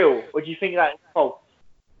real, or do you think that is false?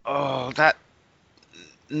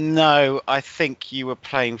 No, I think you were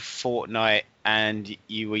playing Fortnite and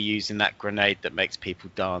you were using that grenade that makes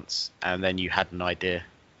people dance, and then you had an idea.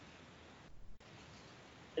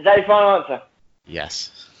 Is that your final answer?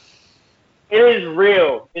 Yes. It is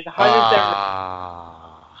real. It's 100% real.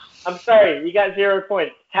 I'm sorry, you got 0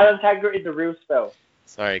 points. Talantagra is a real spell.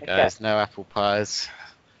 Sorry, guys, no apple pies.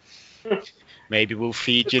 Maybe we'll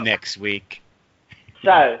feed you next week.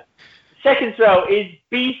 So, second spell is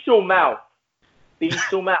Beastal Mouth.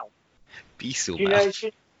 Beastal Mouth. Beastal Do you Mouth. know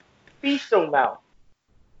Beastal Mouth?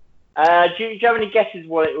 Do you have any guesses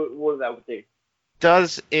what that would do?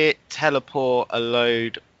 Does it teleport a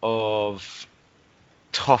load of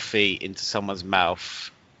toffee into someone's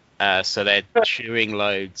mouth? So they're chewing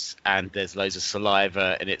loads and there's loads of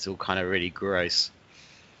saliva and it's all kind of really gross.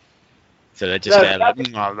 So they're just there like...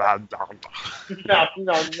 No. I've had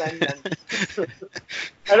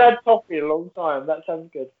toffee a long time. That sounds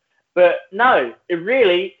good. But no,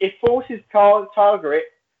 it forces target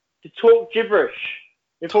to talk gibberish.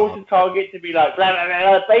 It forces target to be like, blah, blah,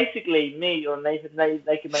 blah, blah. Basically me or Naked Man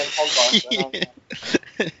podcast.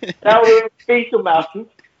 That was Beastal Mountain.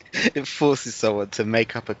 It forces someone to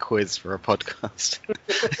make up a quiz for a podcast.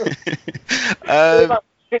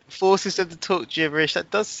 Forces them to talk gibberish. That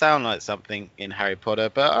does sound like something in Harry Potter,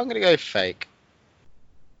 but I'm going to go fake.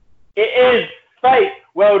 It is fake.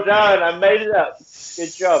 Well done. I made it up.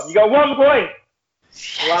 Good job. You got 1 point.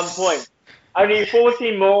 Yes. 1 point. Only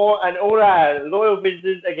 14 more, and all our loyal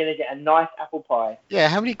visitors are going to get a nice apple pie. Yeah,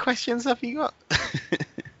 how many questions have you got?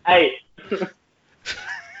 8.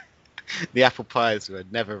 The apple pies were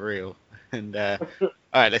never real. And all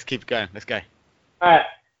right, let's keep going. Let's go. All right.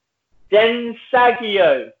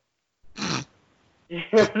 Densagio. Do you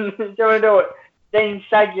want to know what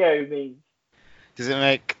Densagio means? Does it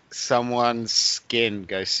make someone's skin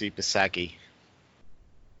go super saggy?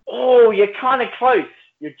 Oh, you're kind of close.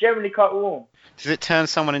 You're generally quite warm. Does it turn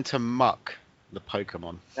someone into Muck, the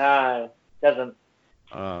Pokemon? No, it doesn't.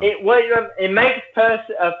 It makes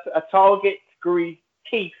a target's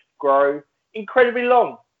teeth grow incredibly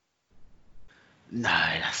long. No,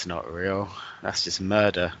 that's not real. That's just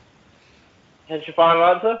murder. That's your final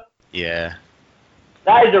answer? Yeah.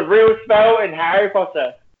 That is a real spell in Harry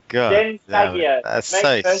Potter. God, Densagio. that's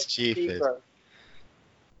so stupid.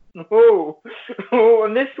 Oh,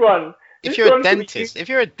 and this one. If you're a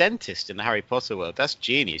dentist in the Harry Potter world, that's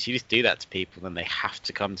genius. You just do that to people, then they have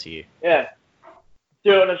to come to you. Yeah.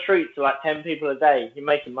 Do it on the streets to like 10 people a day. You're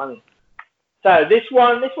making money. So this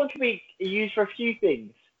one can be used for a few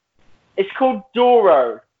things. It's called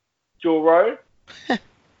Doro. Doro.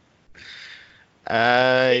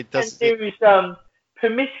 It can do some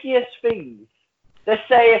promiscuous things. Let's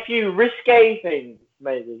say a few risque things,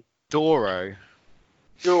 maybe. Doro.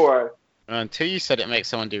 Doro. Until you said it makes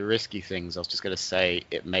someone do risky things, I was just going to say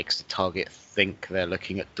it makes the target think they're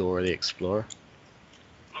looking at Dora the Explorer.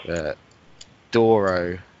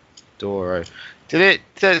 Doro.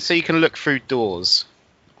 So you can look through doors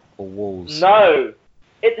or walls? No.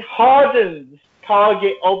 It hardens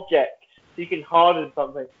target objects. So you can harden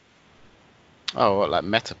something. Oh, what, like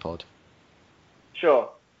Metapod? Sure.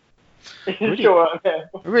 Really, sure.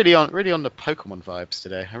 really on the Pokemon vibes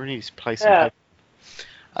today. I really need to play some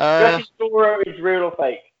Pokemon. Doro is real or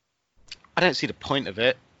fake? I don't see the point of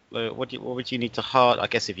it. What would you need to hard? I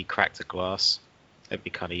guess if you cracked a glass, it'd be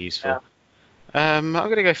kind of useful. Yeah. I'm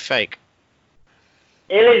gonna go fake.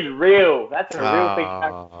 It is real. That's a real thing.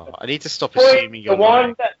 I need to stop assuming you're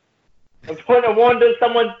lying. Point a wand at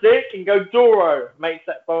someone's dick and go Doro. Makes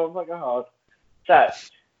that motherfucker hard. So,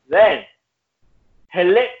 then,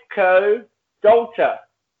 Helicodolta.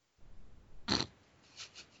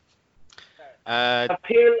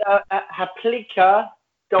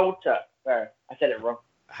 Haplicadolta. There, I said it wrong.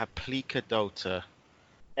 Haplicadolta.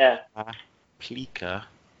 Yeah. Haplicadolta.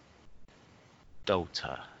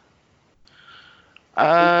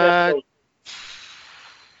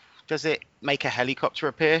 Does it make a helicopter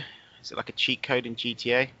appear? Is it like a cheat code in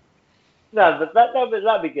GTA? No, but that'd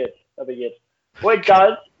be good. That'd be good. What it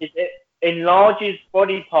does is it enlarges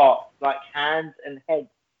body parts like hands and heads.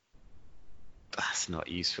 That's not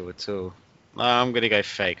useful at all. I'm going to go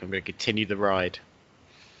fake. I'm going to continue the ride.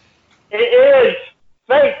 It is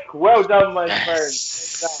fake. Well done, my friend.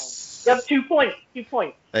 Yes. You have 2 points. 2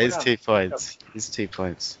 points. That is 2 points. It's 2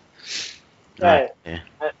 points. Okay. Yeah.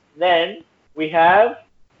 Then we have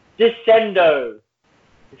Descendo.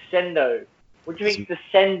 What do you think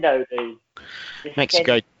descendo do? Makes you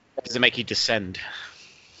go. Does it make you descend?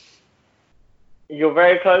 You're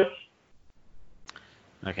very close.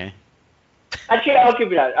 Okay. Actually, I'll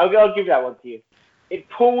give you that. I'll give that one to you. It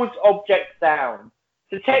pulls objects down.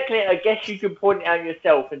 So technically, I guess you could point it out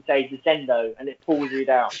yourself and say descendo, and it pulls you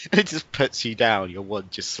down. It just puts you down. Your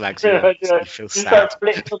wand just slags you off. So you feel Just sad. like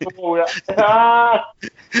flips on the wall. Ah!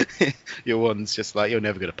 Your wand's just like, you're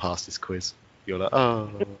never going to pass this quiz. You're like, oh,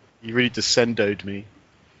 you really descendoed me.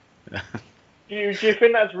 Do you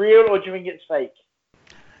think that's real, or do you think it's fake?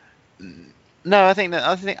 No,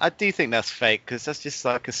 I do think that's fake, because that's just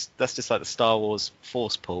like the Star Wars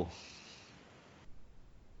Force pull.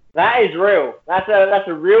 That is real. That's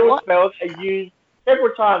a real What? spell that I used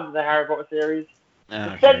several times in the Harry Potter series.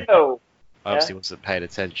 Okay. Descendo. I obviously wasn't paying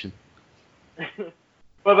attention.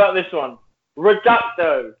 What about this one?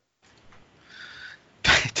 Reducto.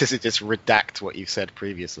 Does it just redact what you've said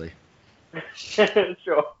previously?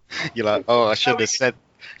 Sure. You're like, oh, I shouldn't have said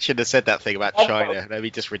that thing about China. Let me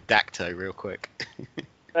just redacto real quick.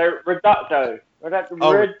 So, reducto.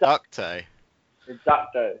 Reducto.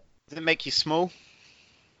 Reducto. Does it make you small?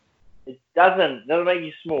 It doesn't. Doesn't make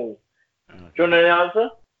you small. Okay. Do you want to know the answer?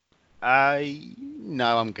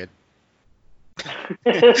 No, I'm good.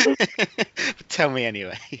 answer? Tell me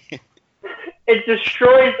anyway. It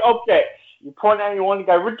destroys objects. You point out you want to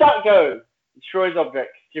go, reducto. Destroys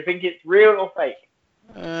objects. Do you think it's real or fake?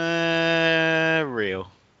 Real.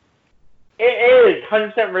 It is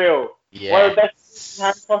 100% real. Yeah. One of the best in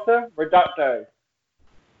Harry Potter, reducto.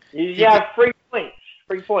 You have 3 points.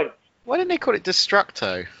 3 points. Why didn't they call it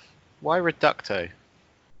destructo? Why reducto?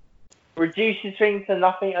 Reduces things to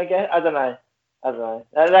nothing, I guess. I don't know.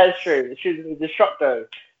 That is true. It should be destructo.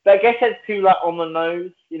 But I guess that's too like on the nose.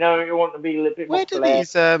 You know, you want to be a little bit more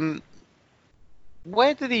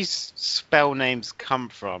Where do these spell names come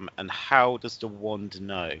from, and how does the wand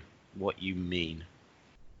know what you mean?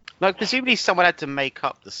 Like, presumably someone had to make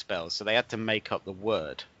up the spell, so they had to make up the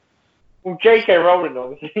word. Well, J.K. Rowling,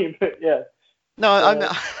 obviously, but yeah. No, I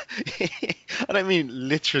don't mean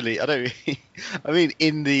literally. I mean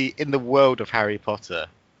in the world of Harry Potter.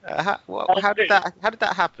 How did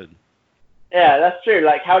that happen? Yeah, that's true.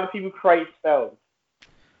 Like, how do people create spells?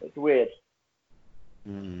 It's weird.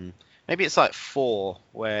 Maybe it's like 4,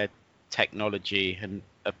 where technology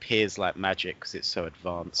appears like magic because it's so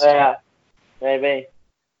advanced. Yeah, maybe.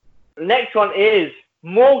 The next one is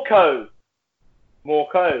Morco.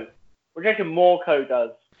 Morco. What do you reckon Morco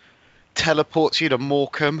does? Teleports you to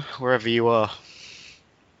Morecambe, wherever you are.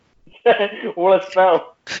 What a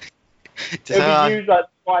spell. It'll be used like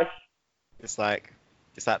twice. It's like,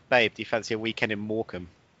 babe, do you fancy a weekend in Morecambe?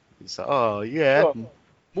 It's like, oh, yeah. Sure.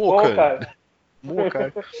 Morco.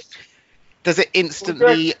 Does it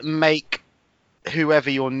instantly make whoever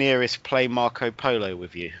you're nearest play Marco Polo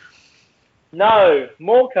with you? No.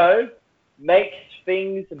 Morco makes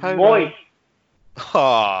things moist.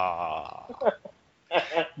 Ah.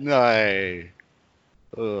 No.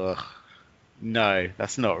 Ugh. No,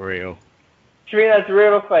 that's not real. Do you think that's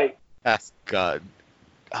real or fake? That's God.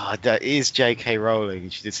 That is J.K. Rowling.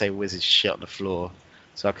 She did say wizards shit on the floor.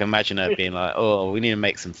 So I can imagine her being like, oh, we need to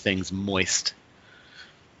make some things moist.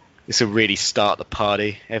 This will really start the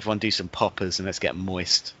party. Everyone do some poppers and let's get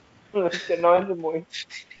moist. Let's get nice and moist.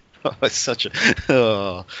 Oh, it's such a...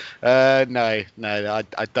 Oh. No,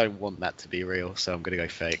 I don't want that to be real, so I'm going to go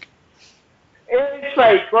fake. It's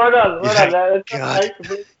fake. Well done. That's God.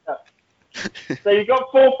 So you got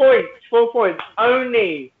 4 points. 4 points.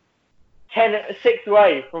 Only 6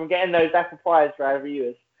 away from getting those apple pies for our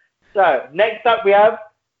viewers. So next up we have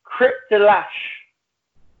Cryptolash.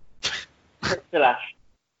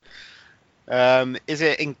 Is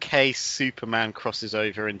it in case Superman crosses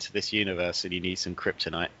over into this universe and you need some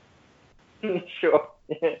kryptonite? Sure.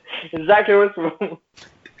 Exactly what's wrong.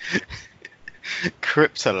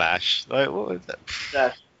 Cryptolash. Like, what was that?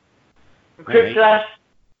 Yes. Cryptolash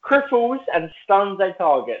cripples and stuns a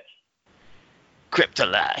target.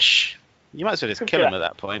 Cryptolash. You might as well just kill him at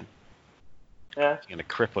that point. Yeah. You're going to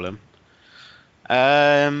cripple him.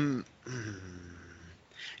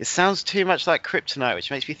 It sounds too much like kryptonite, which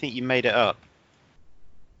makes me think you made it up.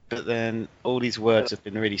 But then all these words have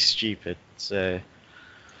been really stupid. So,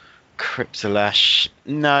 Cryptolash.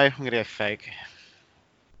 No, I'm going to go fake.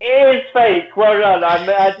 It is fake. Well done.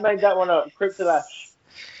 I made that one up. Cryptolash.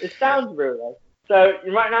 It sounds real though. So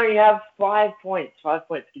right now you have 5 points. 5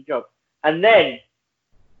 points. Good job. And then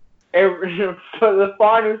for the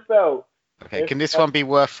final spell. Okay, can this one be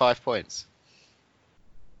worth 5 points?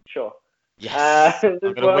 Sure. Yes. I'm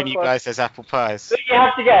going to win you guys those apple pies. But you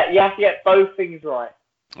have to get both things right.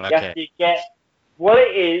 Okay. You have to get what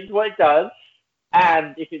it is, what it does,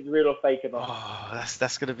 and if it's real or fake or not. Oh,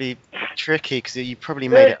 that's gonna be tricky because you probably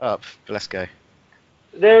made it up. But let's go.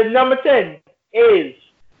 The number 10 is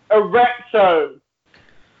Erecto.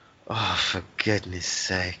 Oh, for goodness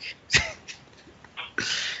sake.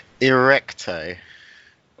 Erecto.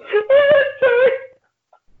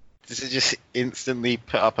 Does it just instantly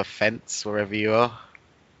put up a fence wherever you are?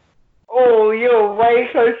 Oh, you're way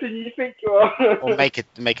closer than you think you are. Or make a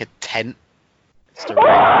tent. Just a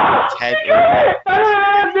regular tent.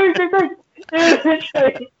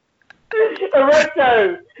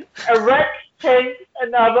 Erecto. Erect tent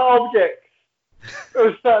and other objects.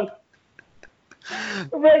 Erecto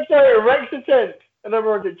erects a tent and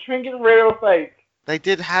other objects. Trinket, real or fake? They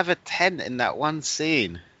did have a tent in that one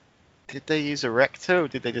scene. Did they use Erecto or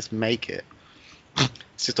did they just make it?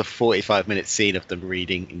 It's just a 45-minute scene of them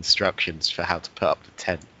reading instructions for how to put up the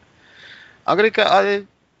tent. I'm gonna go.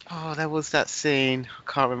 Oh, there was that scene. I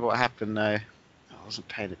can't remember what happened though. I wasn't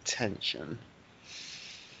paying attention.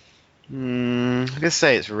 I'm gonna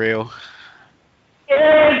say it's real. It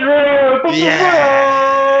is real! Yeah!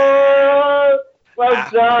 Well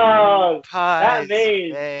Apple done! pies, That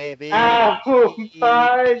means baby. apple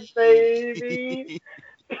pies, baby!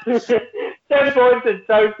 10 points in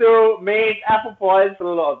total means apple pies for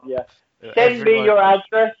a lot of you. Send me your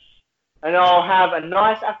address and I'll have a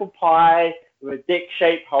nice apple pie with a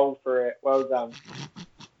dick-shaped hole for it. Well done.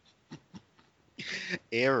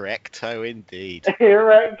 Erecto indeed.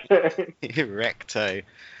 Erecto. Erecto.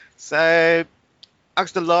 So,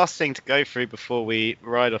 that's the last thing to go through before we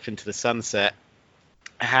ride off into the sunset.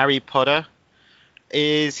 Harry Potter.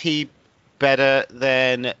 Is he better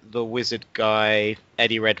than the wizard guy,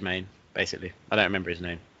 Eddie Redmayne, basically? I don't remember his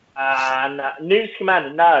name. No. Newt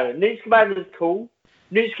Scamander, no. Newt Scamander is cool.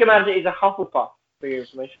 Newt Scamander is a Hufflepuff, for your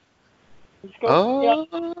information. He's cool. Oh, yeah.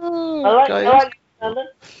 I like Newt Scamander.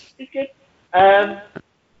 He's good.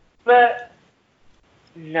 But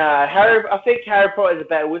no, I think Harry Potter is a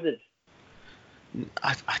better wizard.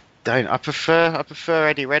 I don't. I prefer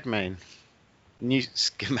Eddie Redmayne. Newt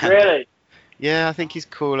Scamander. Really? Yeah, I think he's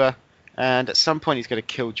cooler. And at some point he's going to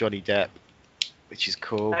kill Johnny Depp, which is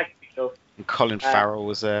cool. That could be cool. And Colin Farrell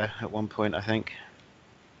was there at one point, I think.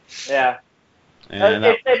 Yeah.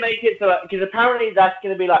 If they make it so, because apparently that's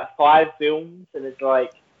going to be like 5 films, and it's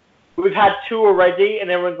like, we've had 2 already,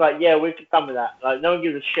 and everyone's like, yeah, we've done with that. Like, no one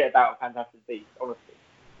gives a shit about Fantastic Beasts, honestly.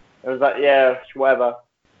 It was like, yeah, whatever.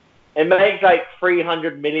 It makes like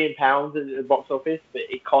 £300 million at the box office, but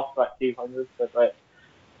it costs like 200. So it's like,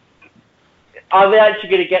 are they actually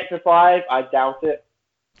going to get to 5? I doubt it.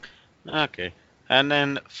 Okay. And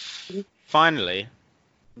then finally,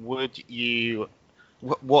 would you?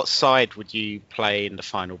 What side would you play in the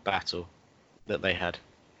final battle that they had?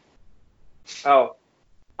 Oh,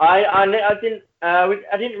 I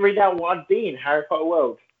didn't read out what I'd be in Harry Potter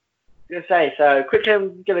World. I was gonna say, so quickly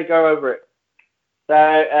I'm gonna go over it.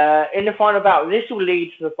 So in the final battle, this will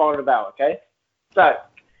lead to the final battle. Okay, so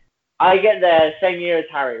I get there same year as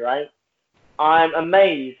Harry, right? I'm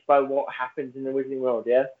amazed by what happens in the Wizarding World.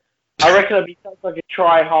 Yeah, I reckon I'd be such like a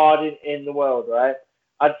try hard in the world, right?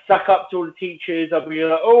 I'd suck up to all the teachers. I'd be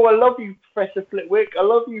like, "Oh, I love you, Professor Flitwick. I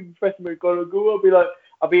love you, Professor McGonagall."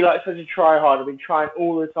 I'd be like such a try hard. I've been trying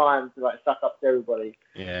all the time to like suck up to everybody.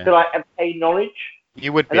 Yeah. To like obtain knowledge.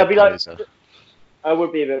 You would be and I'd a be poser. Like, I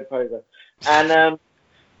would be a bit of a poser. And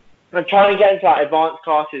I'm trying to get into like advanced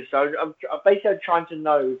classes. So I'm basically trying to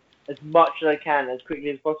know as much as I can as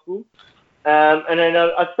quickly as possible. And then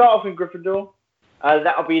I start off in Gryffindor.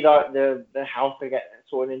 That'll be like the house I get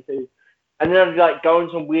sorted into. And then I'd like go on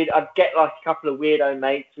some weird. I'd get like a couple of weirdo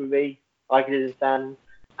mates with me, like I did in Stan.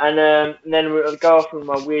 And then I'd go off on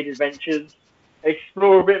my weird adventures,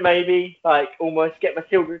 explore a bit maybe, like almost get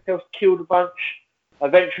myself killed a bunch.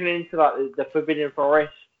 Venturing into like the Forbidden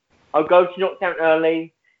Forest. I'll go to Knockdown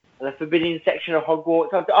early, and the Forbidden section of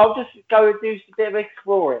Hogwarts. I'll just go and do a bit of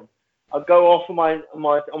exploring. I'll go off on my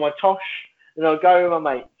tosh, and I'll go with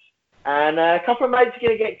my mates. And a couple of mates are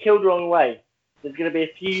gonna get killed along the way. There's going to be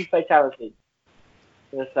a few fatalities.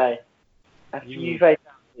 I'm going to say. A few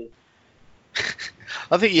fatalities.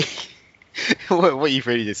 I think what you've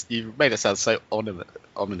really you've made it sound so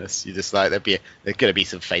ominous. You're just like, there's going to be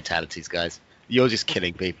some fatalities, guys. You're just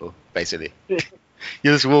killing people, basically.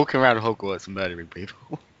 You're just walking around Hogwarts and murdering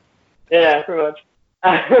people. Yeah, pretty much.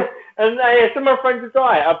 And some of my friends would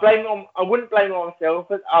die. I wouldn't blame it on myself,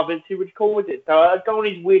 but others who would cause it. So I'd go on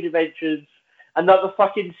these weird adventures. And like the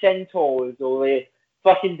fucking centaurs or the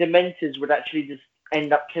fucking dementors would actually just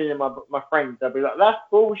end up killing my friends. I'd be like, that's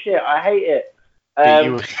bullshit. I hate it.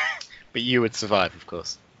 But you would survive, of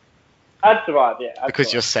course. I'd survive, yeah.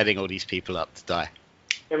 Because you're setting all these people up to die.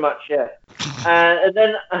 Pretty much, yeah. And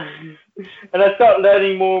then and I start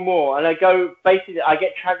learning more and more, and I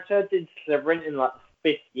get transferred into Slytherin in like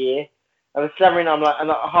the 5th year. And with Slytherin, I'm like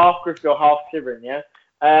half Gryffindor, half Slytherin, yeah.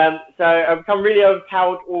 So I've become really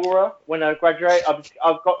overpowered aura when I graduate.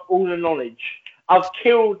 I've got all the knowledge. I've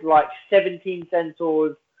killed like 17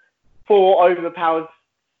 centaurs, 4 overpowered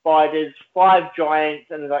spiders, 5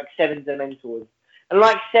 giants, and like 7 dementors, and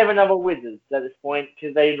like 7 other wizards at this point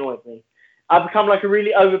because they annoyed me. I've become like a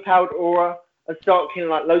really overpowered aura. I start killing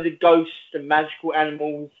like loads of ghosts and magical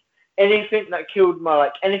animals. Anything that killed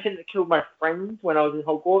my friends when I was in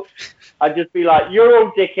Hogwarts, I'd just be like, "You're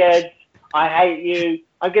all dickheads. I hate you.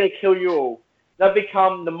 I'm gonna kill you all." I've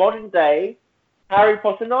become the modern day Harry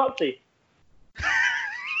Potter Nazi.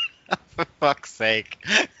 For fuck's sake!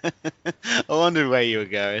 I wondered where you were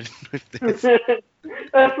going with this.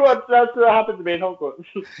 That's what happened to me in Hogwarts.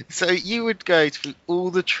 So you would go through all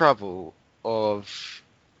the trouble of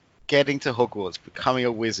getting to Hogwarts, becoming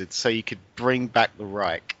a wizard, so you could bring back the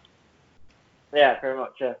Reich. Yeah, pretty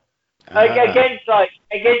much. Yeah.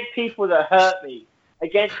 Against people that hurt me,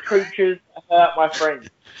 against creatures that hurt my friends.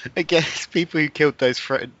 Against people who killed those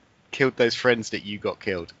friends that you got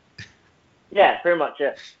killed. Yeah, pretty much.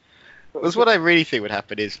 Yeah. Because what I really think would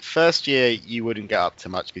happen is, first year you wouldn't get up to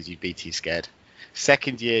much because you'd be too scared.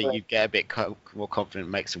 Second year you'd get a bit more confident,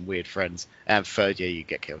 make some weird friends, and third year you'd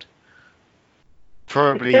get killed.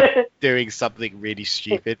 Probably doing something really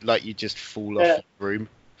stupid, like you just fall off the room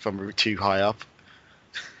from too high up.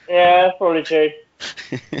 Yeah, that's probably true.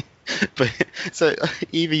 But so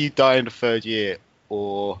either you die in the third year,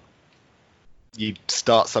 or you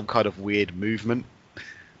start some kind of weird movement.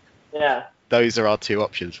 Yeah. Those are our 2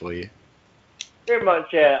 options for you. Pretty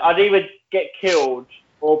much, yeah. I'd either get killed,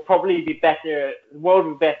 or probably be better. The world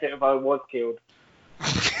would be better if I was killed.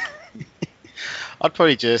 I'd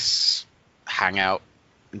probably just hang out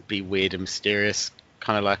and be weird and mysterious,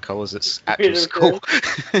 kind of like I was at actual school.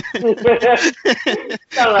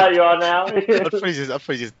 Sound like you are now. I'd probably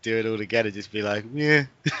just do it all again and just be like, yeah.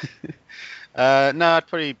 No, I'd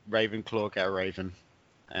probably Ravenclaw, get a Raven,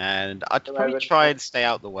 and I'd probably try and stay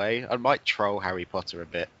out the way. I might troll Harry Potter a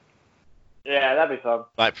bit. Yeah, that'd be fun.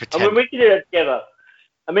 Like pretend. I mean, we could do that together.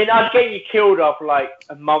 I mean, I'd get you killed after like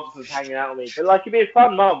a month of hanging out with me, but like it'd be a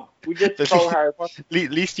fun month. We just troll Harry Potter.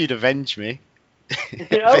 At least you'd avenge me.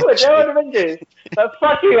 I would avenge you. But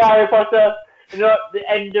fuck you, Harry Potter. You know, at the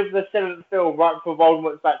end of the 7th film, right before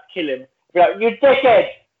Voldemort's about to kill him, be like, "You dickhead!"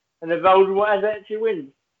 And then Voldemort actually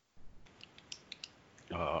wins.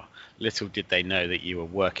 Oh, little did they know that you were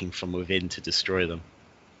working from within to destroy them.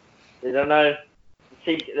 They don't know.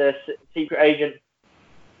 The secret agent.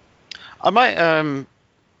 I might,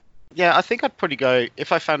 yeah, I think I'd probably go,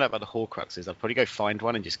 if I found out about the Horcruxes, I'd probably go find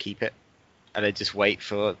one and just keep it. And then just wait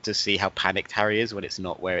to see how panicked Harry is when it's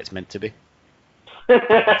not where it's meant to be. And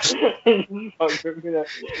then what are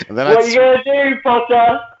you going to do,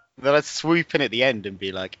 Potter? Then I'd swoop in at the end and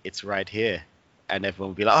be like, it's right here. And everyone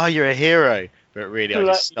would be like, oh, you're a hero. But really, I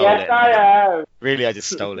just stole it. I am. Really, I just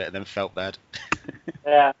stole it and then felt bad.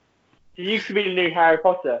 Yeah. So you could be the new Harry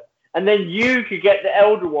Potter. And then you could get the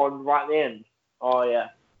Elder Wand right at the end. Oh, yeah.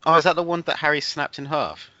 Oh, is that the one that Harry snapped in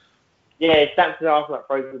half? Yeah, he snapped it off like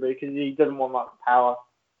Frozen because he doesn't want like power.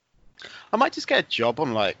 I might just get a job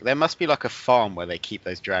on there must be like a farm where they keep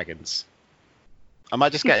those dragons. I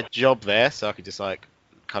might just get a job there so I could just like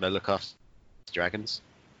kind of look after dragons.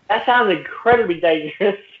 That sounds incredibly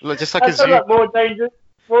dangerous. Look, just like that sounds like more dangerous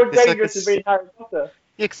than being Harry Potter.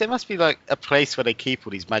 Yeah, because there must be like a place where they keep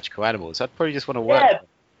all these magical animals. I'd probably just want to work. Yeah,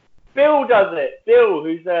 Bill does it. Bill,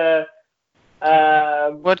 who's I'd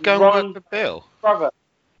go and work for Bill. Brother.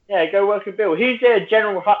 Yeah, go work with Bill. He's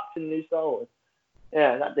General Hux in New Star Wars.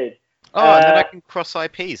 Yeah, that did. Oh, and then I can cross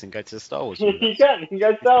IPs and go to the Star Wars universe. You can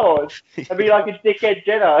go Star Wars. I'd be like a dickhead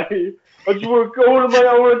Jedi. I just want to go on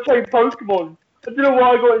I want to take Pokemon. I don't know why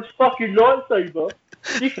I got this fucking lightsaber.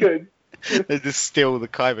 You could. They just steal the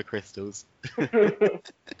Kyber crystals.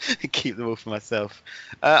 Keep them all for myself.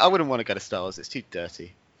 I wouldn't want to go to Star Wars. It's too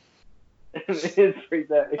dirty. It is pretty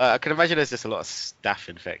dirty. I can imagine there's just a lot of staph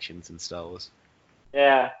infections in Star Wars.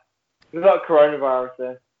 Yeah. There's a lot of coronavirus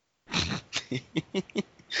there.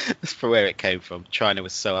 That's probably where it came from. China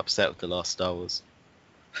was so upset with the last Star Wars.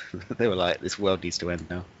 They were like, this world needs to end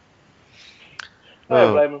now.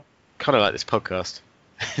 Blame them. Kind of like this podcast.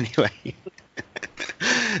 Anyway.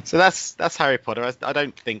 So that's Harry Potter. I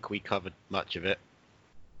don't think we covered much of it.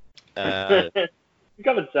 We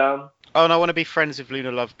covered some. Oh, and I want to be friends with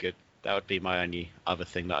Luna Lovegood. That would be my only other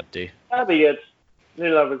thing that I'd do. That'd be good.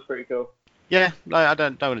 Luna Lovegood's pretty cool. Yeah, I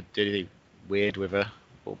don't want to do anything weird with her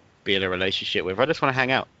or be in a relationship with her. I just want to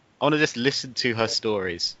hang out. I want to just listen to her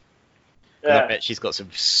stories. 'Cause I bet she's got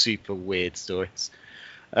some super weird stories.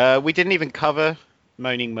 We didn't even cover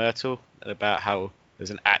Moaning Myrtle about how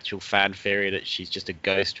there's an actual fan theory that she's just a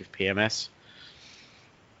ghost with PMS.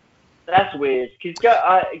 That's weird, because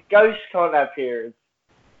ghosts can't have periods.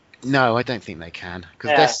 No, I don't think they can,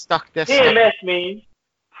 because they're stuck. PMS means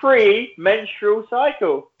pre-menstrual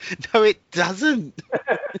cycle. No, it doesn't.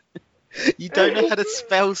 You don't know how to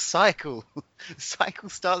spell cycle. Cycle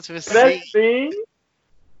starts with a C. That means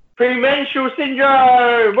premenstrual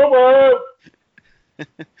syndrome. Whoop, whoop.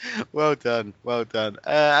 Well done.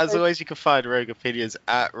 As always, you can find Rogue Opinions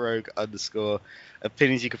at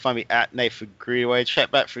Rogue_Opinions. You can find me at Nathan Greenaway.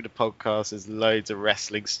 Check back through the podcast. There's loads of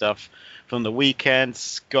wrestling stuff from the weekend.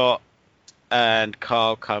 Scott and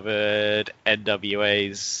Carl covered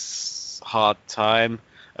NWA's Hard Time.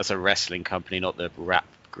 That's a wrestling company, not the rap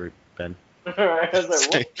group, Ben. There's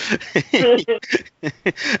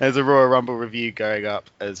a Royal Rumble review going up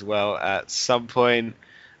as well at some point.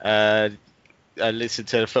 I listened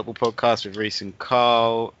to the football podcast with Reese and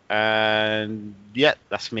Carl, and yeah,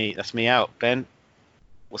 that's me out. Ben,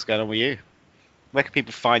 what's going on with you? Where can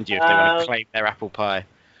people find you if they want to claim their apple pie?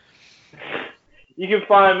 You can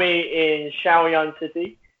find me in Shaoyang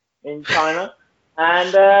City in China,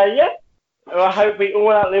 and I hope we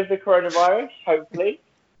all outlive the coronavirus. Hopefully,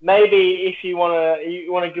 maybe if you want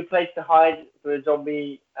a good place to hide for a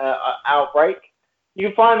zombie outbreak, you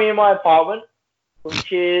can find me in my apartment,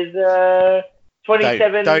 which is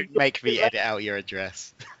 27. Don't make me edit out your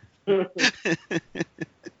address.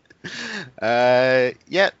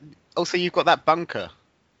 Yeah. Also, you've got that bunker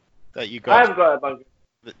that you got. I've got a bunker.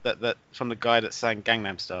 That from the guy that sang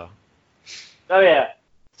Gangnam Style. Oh yeah.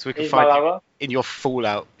 So we can find you in your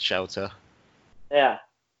Fallout shelter. Yeah.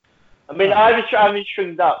 I mean, I've been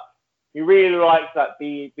stringed up. He really likes that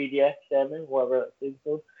BDSM, whatever it's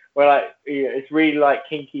called. Where like it's really like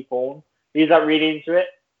kinky porn. He's like really into it.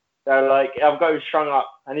 So like I've got him strung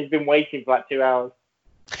up, and he's been waiting for like 2 hours.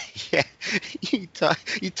 Yeah, you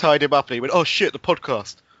tied him up, and he went, "Oh shit, the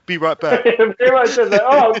podcast. Be right back." Pretty much just like,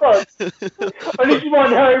 oh god, I need you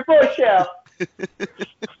one Harry Potter out.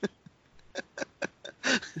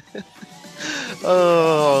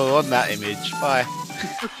 Oh, on that image. Bye.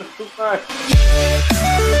 Bye.